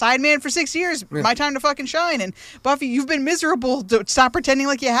 She's been a sideman for 6 years. Yeah. My time to fucking shine. And Buffy, you've been miserable. Stop pretending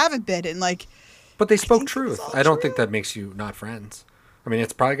like you haven't been. And like, but they spoke truth. I don't think that makes you not friends. I mean,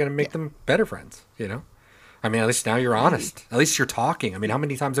 it's probably going to make them better friends. I mean, at least now you're honest. At least you're talking. I mean, how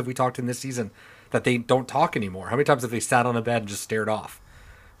many times have we talked in this season that they don't talk anymore? How many times have they sat on a bed and just stared off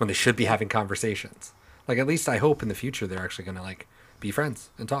when they should be having conversations? Like, at least I hope in the future they're actually going to like be friends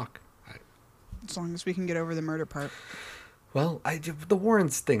and talk. As long as we can get over the murder part. Well, the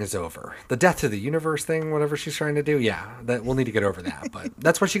Warrens thing is over. The death to the universe thing, whatever she's trying to do, yeah, that we'll need to get over that. But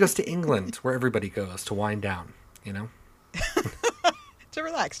that's why she goes to England, where everybody goes to wind down, To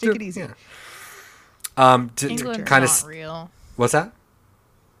relax, take it easy. Yeah. England's kind not real. What's that?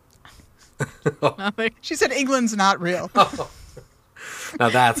 Nothing. She said England's not real. Now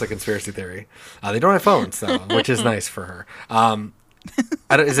that's a conspiracy theory. They don't have phones though, which is nice for her.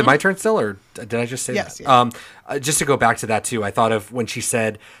 Is it my turn still, or did I just say that? Yeah. Just to go back to that too, I thought of when she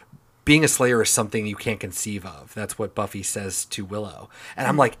said, being a Slayer is something you can't conceive of. That's what Buffy says to Willow. And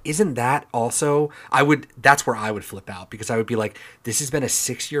I'm like, isn't that also, that's where I would flip out, because I would be like, this has been a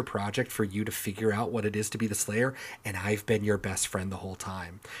 6-year project for you to figure out what it is to be the Slayer, and I've been your best friend the whole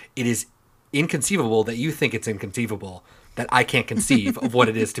time. It is inconceivable that you think it's inconceivable that I can't conceive of what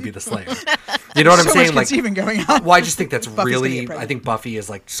it is to be the Slayer. You know what I'm So saying? much conceiving going on. Well, I just think that's Buffy's gonna get really, pregnant. I think Buffy is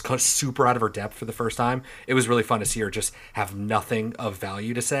like just super out of her depth for the first time. It was really fun to see her just have nothing of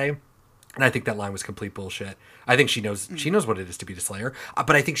value to say. And I think that line was complete bullshit. I think she knows what it is to be the Slayer,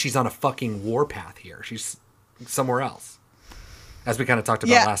 but I think she's on a fucking warpath here. She's somewhere else, as we kind of talked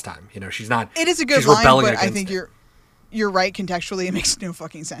about last time. She's not. It is a good she's line, rebelling but I against think it. you're right contextually. It makes no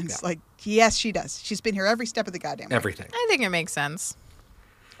fucking sense. Yeah. Like, yes, she does. She's been here every step of the goddamn way. Everything. I think it makes sense.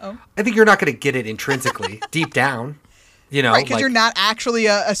 Oh. I think you're not going to get it intrinsically, deep down. Right, because you're not actually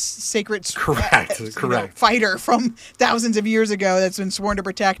a sacred correct fighter from thousands of years ago that's been sworn to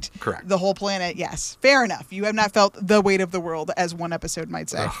protect Correct. the whole planet. Yes, fair enough. You have not felt the weight of the world, as one episode might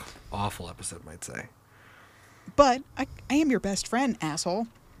say. Ugh, awful episode might say. But I am your best friend, asshole.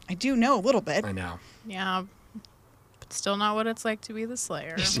 I do know a little bit. I know. Yeah, but still not what it's like to be the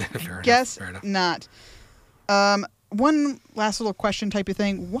Slayer. Guess not. One last little question type of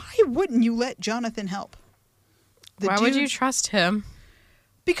thing. Why wouldn't you let Jonathan help? Why would you trust him?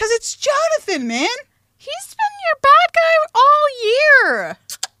 Because it's Jonathan, man. He's been your bad guy all year.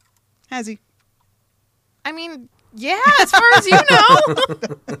 Has he? I mean, yeah, as far as you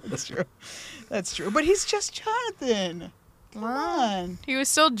know. That's true. That's true. But he's just Jonathan. Come on. He was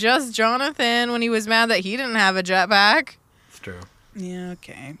still just Jonathan when he was mad that he didn't have a jetpack. It's true. Yeah,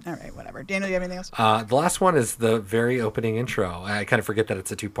 okay. All right, whatever. Daniel, you have anything else? The last one is the very opening intro. I kind of forget that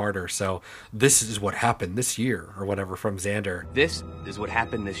it's a two-parter. So this is what happened this year or whatever from Xander. This is what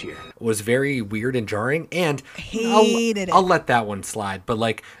happened this year. Was very weird and jarring. And Hated it. I'll let that one slide. But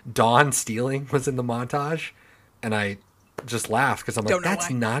like Dawn stealing was in the montage. And I just laughed because I'm like, that's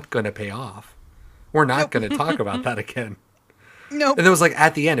not going to pay off. We're not going to talk about that again. Nope. And it was like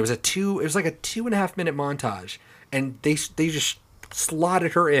at the end, it was like a 2.5 minute montage. And they just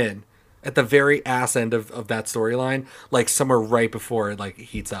slotted her in at the very ass end of that storyline, like somewhere right before it like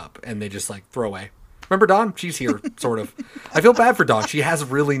heats up, and they just like throw away. Remember Dawn? She's here, sort of. I feel bad for Dawn. She has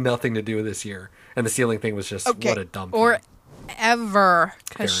really nothing to do with this year, and the ceiling thing was just what a dumb or thing. ever,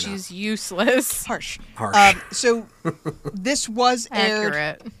 because she's useless. Harsh. So this was aired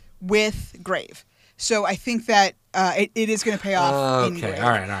Accurate. with Grave. So I think that it is going to pay off. In Okay, Grave. all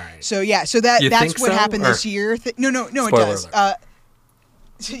right. So yeah, so You that's think what so, happened or- this year. No, it Spoiler does. alert.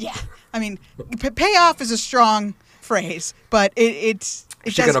 So yeah, I mean, payoff is a strong phrase, but it Is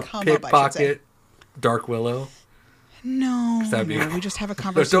she does gonna come up. I should say. pickpocket Dark Willow? No, That'd be no, cool. we just have a No,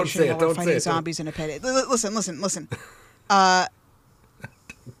 conversation don't say it, while we're don't say fighting it, don't. zombies in a pit. Listen.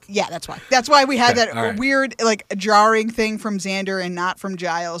 Yeah, that's why. That's why we had Okay, that all right. weird, like, jarring thing from Xander and not from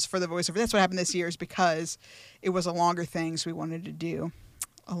Giles for the voiceover. That's what happened this year is because it was a longer thing, so we wanted to do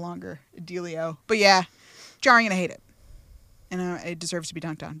a longer dealio. But yeah, jarring, and I hate it. And it deserves to be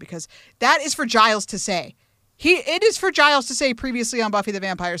dunked on because that is for Giles to say. It is for Giles to say previously on Buffy the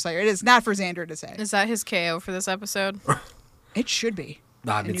Vampire Slayer. It is not for Xander to say. Is that his KO for this episode? It should be.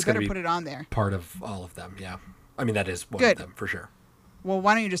 Nah, And it's you gonna better be put it on there. Part of all of them, yeah. I mean, that is one Good. of them for sure. Well,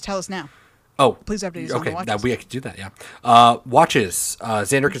 why don't you just tell us now? Oh, Please update us on the okay. watches. We could do that. Yeah. Watches.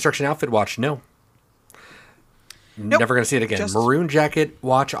 Xander Construction Outfit watch. No. Nope. Never gonna see it again. Just- Maroon jacket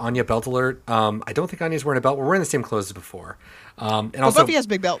watch. Anya belt alert. I don't think Anya's wearing a belt. We're wearing the same clothes as before. And But also Buffy has a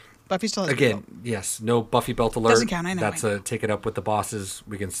big belt. Buffy still has a big again, belt. yes, no Buffy belt alert. Doesn't count, I know, That's I know. a take it up with the bosses.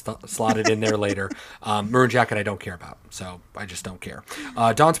 We can slot it in there later. Maroon jacket I don't care about, so I just don't care.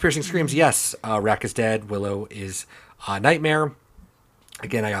 Dawn's piercing screams. Yes, Rack is dead. Willow is Nightmare.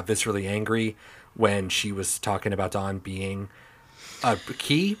 Again, I got viscerally angry when she was talking about Dawn being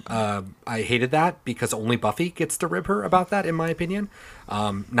key. I hated that because only Buffy gets to rib her about that, in my opinion.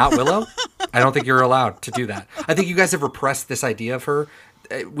 Not Willow. I don't think you're allowed to do that. I think you guys have repressed this idea of her.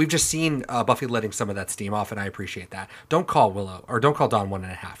 We've just seen Buffy letting some of that steam off, and I appreciate that. Don't call Willow, or don't call Dawn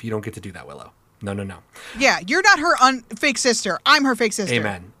 1.5. You don't get to do that, Willow. No. Yeah, you're not her fake sister. I'm her fake sister.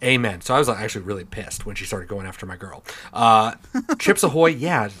 Amen. So I was actually really pissed when she started going after my girl. Chips Ahoy,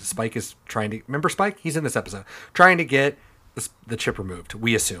 yeah, Spike is trying to... Remember Spike? He's in this episode. Trying to get the chip removed,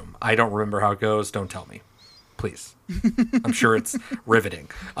 we assume. I don't remember how it goes. Don't tell me. Please. I'm sure it's riveting.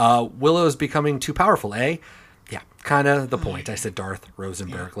 Willow's becoming too powerful, eh? Yeah, kind of the point. I said Darth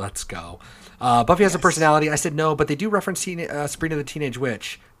Rosenberg. Yeah. Let's go. Buffy has a personality. I said no, but they do reference Sabrina the Teenage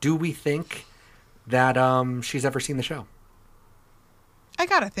Witch. Do we think that she's ever seen the show? I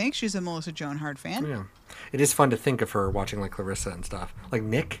gotta think she's a Melissa Joan Hart fan. Yeah. It is fun to think of her watching like Clarissa and stuff. Like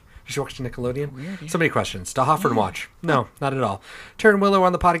Nick. Did you watch Nickelodeon? Weird, yeah. So many questions. To Hofford watch. No, not at all. Taryn Willow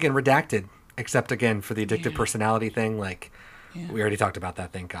on the pod again, redacted. Except again for the addictive personality thing. Like, we already talked about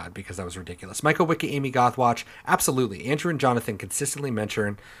that, thank God, because that was ridiculous. Michael Wiki, Amy Goth watch. Absolutely. Andrew and Jonathan consistently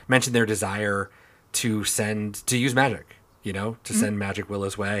mention their desire to use magic. To send magic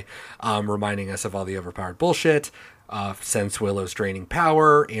Willow's way, reminding us of all the overpowered bullshit. Since Willow's draining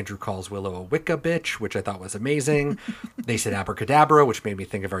power, Andrew calls Willow a Wicca bitch, which I thought was amazing. They said abracadabra, which made me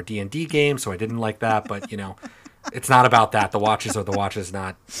think of our D&D game, so I didn't like that, but, it's not about that. The watches are the watches,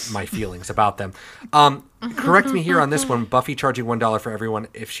 not my feelings about them. Correct me here on this one. Buffy charging $1 for everyone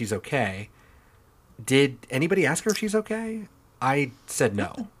if she's okay. Did anybody ask her if she's okay? I said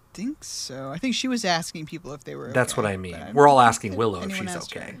no. I think so. I think she was asking people if they were That's okay, what I mean. but We're all asking Willow if anyone she's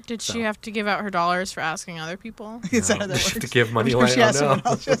asked okay. her. Did she have to give out her dollars for asking other people? Is that how that To works? give money I'm away? sure she Oh, asked no. someone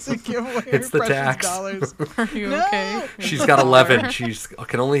else just to give away It's her the precious tax. dollars. Are you okay? She's got 11. She's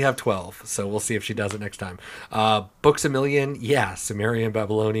can only have 12, so we'll see if she does it next time. Books a Million, yeah. Sumerian,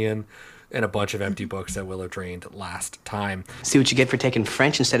 Babylonian. and a bunch of empty books that Willow drained last time. See what you get for taking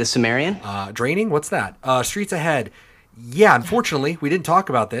French instead of Sumerian? Draining? What's that? Streets Ahead. Yeah, unfortunately, we didn't talk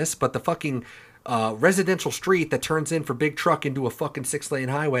about this, but the fucking residential street that turns in for big truck into a fucking 6-lane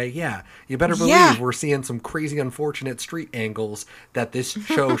highway. Yeah, you better believe we're seeing some crazy, unfortunate street angles that this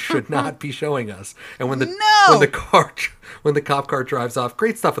show should not be showing us. And when the cop car drives off,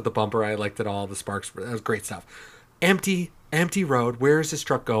 great stuff with the bumper. I liked it all. The sparks, that was great stuff. Empty road. Where is this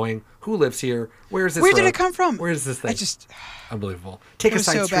truck going? Who lives here? Where is this? Where did it come from? Where is this thing? Unbelievable. Take a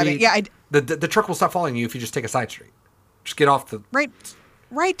side street. Bad. Yeah, the truck will stop following you if you just take a side street. Just get off the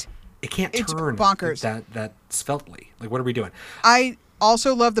right. It can't turn. It's bonkers. That sveltly. Like, what are we doing? I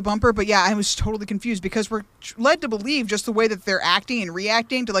also love the bumper, but yeah, I was totally confused because we're led to believe just the way that they're acting and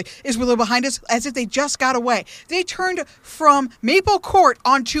reacting to, like, is Willow behind us? As if they just got away. They turned from Maple Court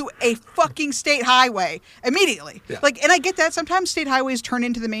onto a fucking state highway immediately. Yeah. Like, and I get that sometimes state highways turn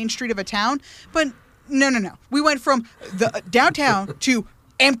into the main street of a town, but no. We went from the downtown to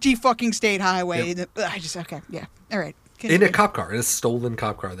empty fucking state highway. Yep. Okay, yeah, all right. In a cop car, in a stolen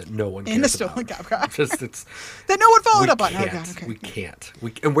cop car that no one cares in a stolen cop car. Just it's that no one followed up on. Oh, God, okay. We can't.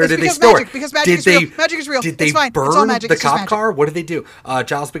 And where did they store it? Because magic is real. Magic is real. Did they it's fine. burn it's all magic. the it's cop car? What did they do?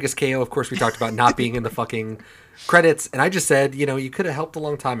 Giles' biggest KO, of course, we talked about not being in the fucking credits, and I just said, you could have helped a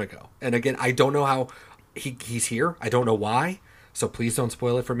long time ago. And again, I don't know how he's here. I don't know why. So please don't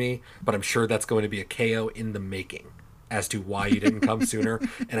spoil it for me. But I'm sure that's going to be a KO in the making as to why you didn't come sooner.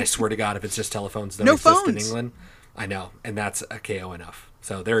 And I swear to God, if it's just telephones don't exist in England. I know, and that's a KO enough.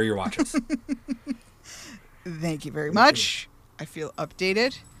 So there are your watches. Thank you very much. I feel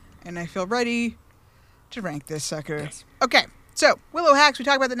updated, and I feel ready to rank this sucker. Yes. Okay, so Willow Hacks, we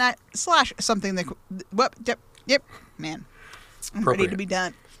talk about the night / something that... Yep, man. I'm ready to be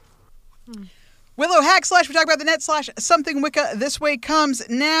done. Willow Hacks / we talk about the net / something Wicca this way comes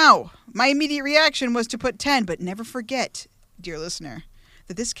now. My immediate reaction was to put 10, but never forget, dear listener,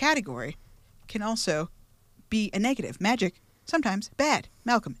 that this category can also be a negative. Magic, sometimes bad.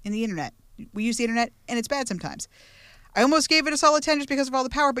 Malcolm, in the internet. We use the internet, and it's bad sometimes. I almost gave it a solid 10 just because of all the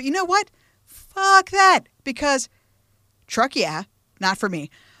power, but you know what? Fuck that. Because truck, yeah, not for me.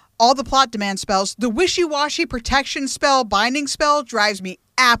 All the plot demand spells, the wishy-washy protection spell, binding spell drives me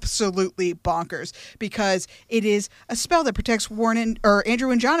absolutely bonkers because it is a spell that protects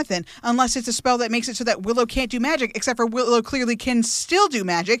Andrew and Jonathan, unless it's a spell that makes it so that Willow can't do magic, except for Willow clearly can still do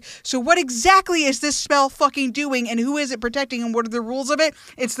magic. So what exactly is this spell fucking doing, and who is it protecting, and what are the rules of it?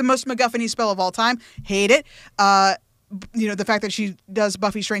 It's the most MacGuffin-y spell of all time. Hate it. The fact that she does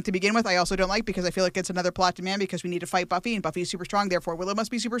Buffy's strength to begin with, I also don't like because I feel like it's another plot demand because we need to fight Buffy and Buffy is super strong, therefore Willow must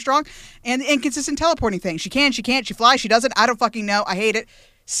be super strong. And the inconsistent teleporting thing. She can, she can't, she flies, she doesn't. I don't fucking know. I hate it.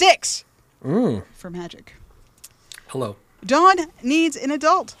 6 for magic. Hello. Dawn needs an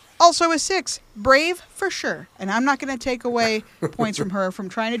adult. Also a 6. Brave for sure. And I'm not going to take away points from her from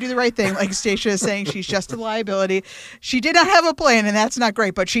trying to do the right thing. Like Stacia is saying, she's just a liability. She did not have a plan, and that's not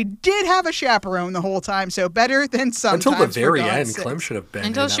great. But she did have a chaperone the whole time, so better than sometimes. Until the very end, Clem should have been.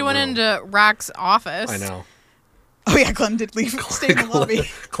 Until she went into Rack's office. I know. Oh yeah, Clem did leave. Stay in the lobby.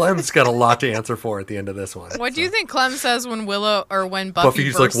 Clem's got a lot to answer for at the end of this one. What do you think Clem says when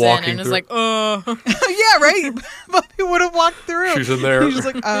Buffy's like walking in and through. is like, yeah, right. Buffy would have walked through. She's in there. He's just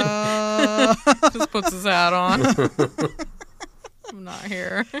like, just puts his hat on. I'm not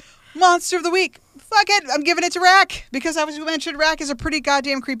here. Monster of the week. Fuck it. I'm giving it to Rack because, as we mentioned, Rack is a pretty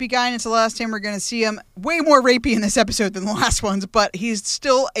goddamn creepy guy, and it's the last time we're going to see him. Way more rapey in this episode than the last ones, but he's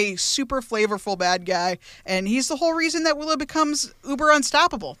still a super flavorful bad guy, and he's the whole reason that Willow becomes uber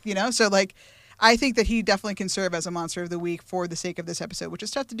unstoppable, So, I think that he definitely can serve as a monster of the week for the sake of this episode, which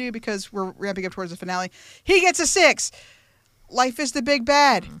is tough to do because we're ramping up towards the finale. He gets a 6. Life is the big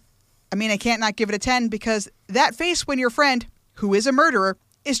bad. I mean, I can't not give it a 10 because that face when your friend, who is a murderer,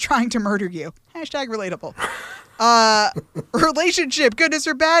 is trying to murder you. Hashtag relatable. Relationship, goodness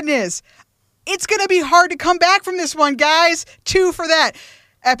or badness. It's going to be hard to come back from this one, guys. 2 for that.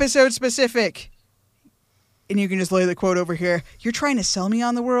 Episode specific. And you can just lay the quote over here. You're trying to sell me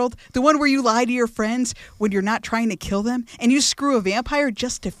on the world? The one where you lie to your friends when you're not trying to kill them? And you screw a vampire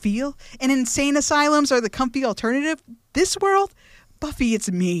just to feel? And insane asylums are the comfy alternative? This world? Buffy, it's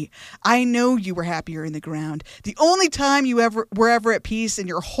me. I know you were happier in the ground. The only time you were ever at peace in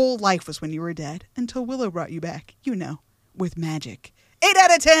your whole life was when you were dead. Until Willow brought you back. With magic. 8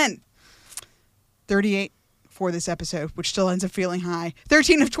 out of 10. 38 for this episode, which still ends up feeling high.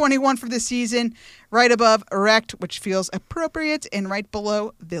 13 of 21 for this season. Right above Erect, which feels appropriate. And right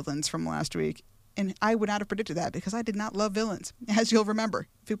below Villains from last week. And I would not have predicted that because I did not love Villains. As you'll remember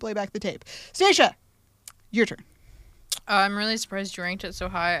if you play back the tape. Stacia, your turn. I'm really surprised you ranked it so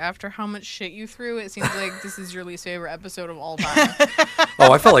high. After how much shit you threw, it seems like this is your least favorite episode of all time.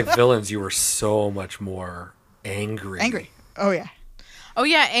 Oh, I felt like Villains, you were so much more angry. Angry. Oh, yeah. Oh,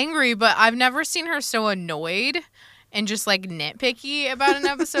 yeah, angry, but I've never seen her so annoyed and just, like, nitpicky about an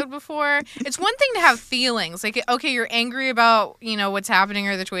episode before. It's one thing to have feelings. Like, okay, you're angry about, you know, what's happening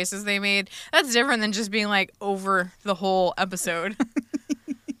or the choices they made. That's different than just being, like, over the whole episode.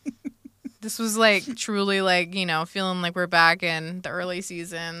 This was, like, truly, like, you know, feeling like we're back in the early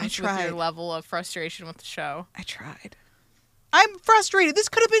seasons with your level of frustration with the show. I tried. I'm frustrated. This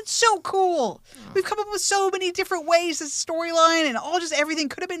could have been so cool. We've come up with so many different ways this storyline and all just everything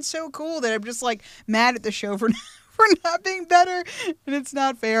could have been so cool that I'm just, like, mad at the show for not being better. And it's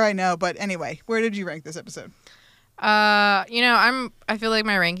not fair, I know. But anyway, where did you rank this episode? You know, I feel like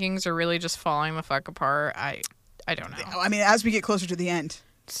my rankings are really just falling the fuck apart. I don't know. I mean, as we get closer to the end,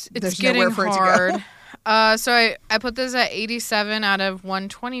 it's there's getting nowhere for hard. it to go. So I put this at 87 out of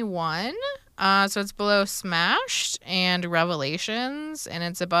 121. So it's below Smashed and Revelations, and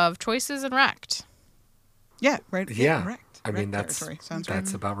it's above Choices and Wrecked. Yeah, right. Yeah. Wrecked. I mean, Wrecked territory.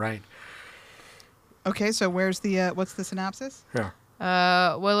 that's about right. Okay, so where's the what's the synopsis?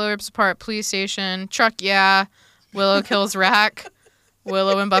 Yeah. Willow rips apart police station. Truck, yeah. Willow kills Rack.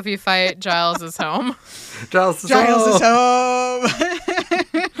 Willow and Buffy fight. Giles is home. Giles is home.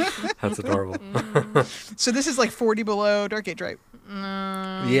 That's adorable. So this is like 40 below Dark Age, right?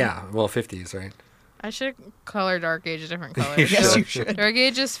 Yeah, well, 50s, right? I should color Dark Age a different color. You Yes, should. you should. Dark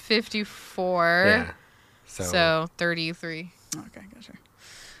Age is 54. Yeah. So 33. Okay, gotcha.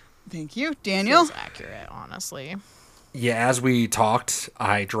 Thank you, Daniel. Feels accurate, honestly. Yeah, as we talked,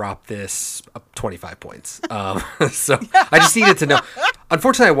 I dropped this up 25 points. So I just needed to know.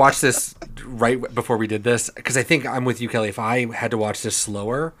 Unfortunately, I watched this right before we did this because I think I'm with you, Kelly. If I had to watch this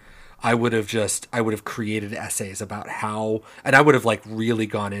slower, I would have created essays about how, and I would have like really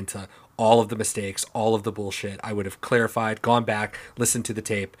gone into all of the mistakes, all of the bullshit. I would have clarified, gone back, listened to the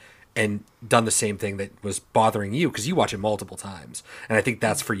tape, and done the same thing that was bothering you because you watch it multiple times. And I think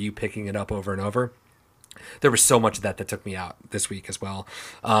that's for you picking it up over and over. There was so much of that took me out this week as well.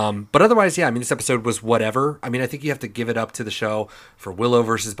 But otherwise, yeah, I mean, this episode was whatever. I mean, I think you have to give it up to the show for Willow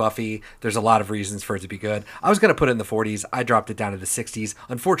versus Buffy. There's a lot of reasons for it to be good. I was going to put it in the 40s. I dropped it down to the 60s.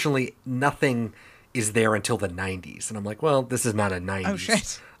 Unfortunately, nothing is there until the 90s. And I'm like, well, this is not a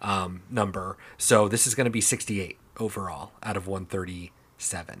 90s number. So this is going to be 68 overall out of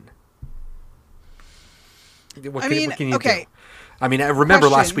 137. What can you do? I mean, I remember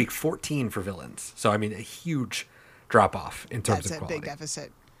last week 14 for Villains. So, I mean, a huge drop off in terms of quality. That's a big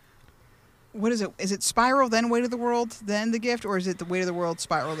deficit. What is it? Is it Spiral, then Weight of the World, then The Gift? Or is it the Weight of the World,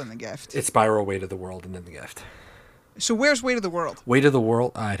 Spiral, then The Gift? It's Spiral, Weight of the World, and then The Gift. So where's Weight of the World? Weight of the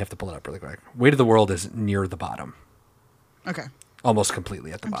World, I'd have to pull it up really quick. Weight of the World is near the bottom. Okay. Almost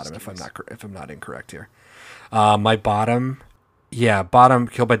completely at the bottom, if I'm not incorrect here. My bottom... Yeah, bottom,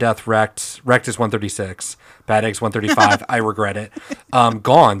 Killed by Death, Wrecked. Wrecked is 136. Bad Eggs, 135. I regret it.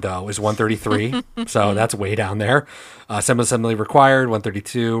 Gone, though, is 133. So that's way down there. Assembly Required,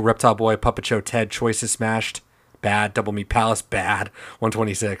 132. Reptile Boy, Puppet Show, Ted, Choices Smashed. Bad. Double Meat Palace, bad.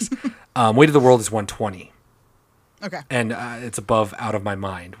 126. Weight of the World is 120. Okay. And it's above Out of My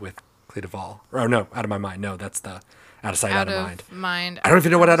Mind with Clea Duvall. Or no, Out of My Mind. No, that's the Out of Sight, Out of Mind. I don't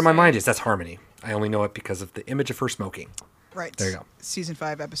even know what Out of My Mind is. That's Harmony. I only know it because of the image of her smoking. Right. There you go. Season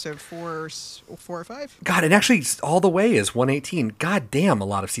 5, episode 4 or 5? God, and actually all the way is 118. God damn, a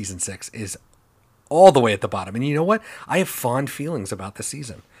lot of season 6 is all the way at the bottom. And you know what? I have fond feelings about this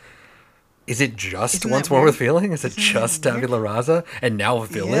season. Is it just Once More with Feeling? Is it just Tabula Rasa? And now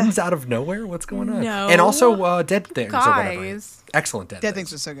Villains out of nowhere? What's going on? No. And also Dead Things or whatever. Guys. Excellent Dead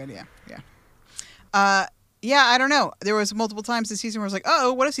Things was so good, yeah. Yeah, I don't know. There was multiple times this season where I was like,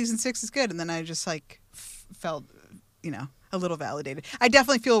 oh, what if season 6 is good? And then I just like felt, a little validated. I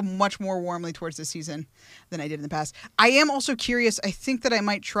definitely feel much more warmly towards this season than I did in the past. I am also curious. I think that I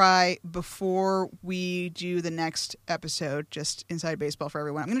might try before we do the next episode, just Inside Baseball for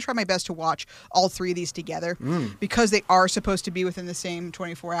Everyone. I'm going to try my best to watch all 3 of these together because they are supposed to be within the same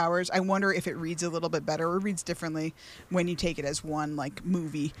 24 hours. I wonder if it reads a little bit better or reads differently when you take it as one like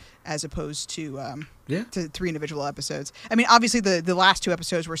movie as opposed to 3 individual episodes. I mean, obviously the last 2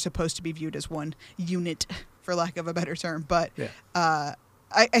 episodes were supposed to be viewed as one unit, for lack of a better term. But I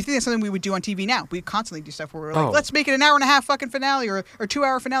think that's something we would do on TV now. We constantly do stuff where we're like, let's make it an hour and a half fucking finale or 2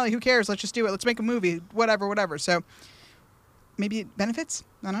 hour finale. Who cares? Let's just do it. Let's make a movie. Whatever. So maybe it benefits.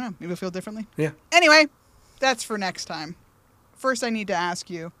 I don't know. Maybe it'll feel differently. Yeah. Anyway, that's for next time. First, I need to ask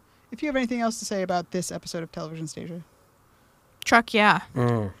you if you have anything else to say about this episode of Television Station. Truck, yeah.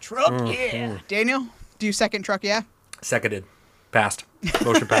 Truck, yeah. Daniel, do you second Truck, yeah? Seconded. Passed.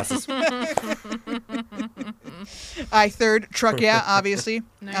 Motion passes. I third. Truck yeah, obviously.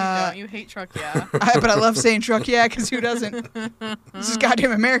 No, you don't. You hate truck yeah. But I love saying truck yeah, because who doesn't? This is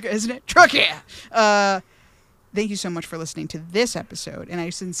goddamn America, isn't it? Truck yeah. Thank you so much for listening to this episode, and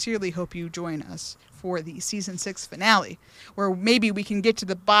I sincerely hope you join us for the season 6 finale, where maybe we can get to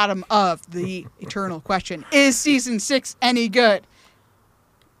the bottom of the eternal question: is season 6 any good?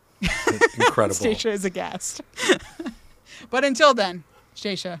 Incredible. Stacia is aghast. But until then,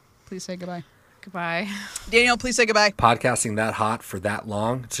 Stacia, please say goodbye. Goodbye. Daniel, please say goodbye. Podcasting that hot for that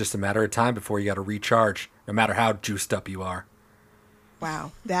long, it's just a matter of time before you got to recharge, no matter how juiced up you are.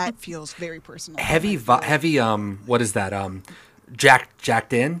 Wow, that feels very personal. Heavy, what is that?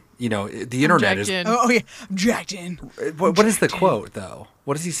 Jacked in? You know, the internet is. Oh, yeah, I'm jacked in. What is the quote, though?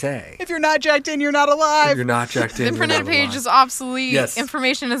 What does he say? If you're not jacked in, you're not alive. If you're not jacked in, the internet page is obsolete. Yes.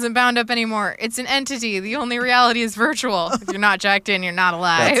 Information isn't bound up anymore. It's an entity. The only reality is virtual. If you're not jacked in, you're not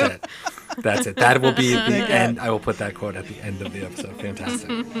alive. That's it. That's it. That will be the end. I will put that quote at the end of the episode. Fantastic.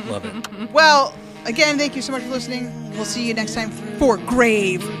 Love it. Well, again, thank you so much for listening. We'll see you next time for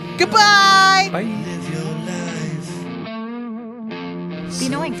Grave. Goodbye. Bye. The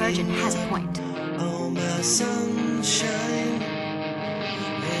Annoying Virgin has a point.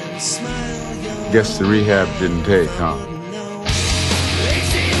 Guess the rehab didn't take, huh?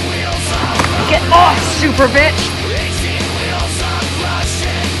 Get off, super bitch!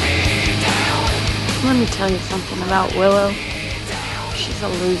 Let me tell you something about Willow. She's a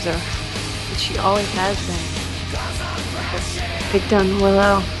loser. And she always has been. Picked on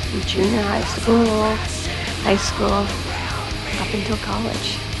Willow in junior high school, up until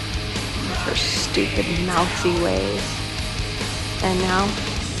college. With her stupid, mouthy ways. And now,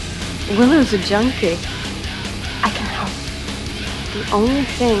 Willow's a junkie. I can help. The only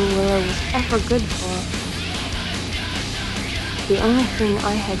thing Willow was ever good for, the only thing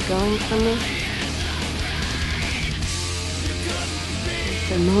I had going for me, was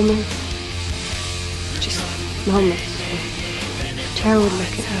the moments, just moments, when Tara would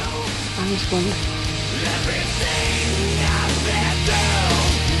look at me. I was wondering.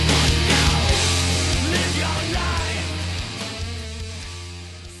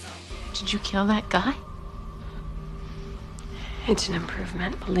 Did you kill that guy? It's an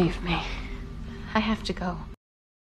improvement, believe me. I have to go.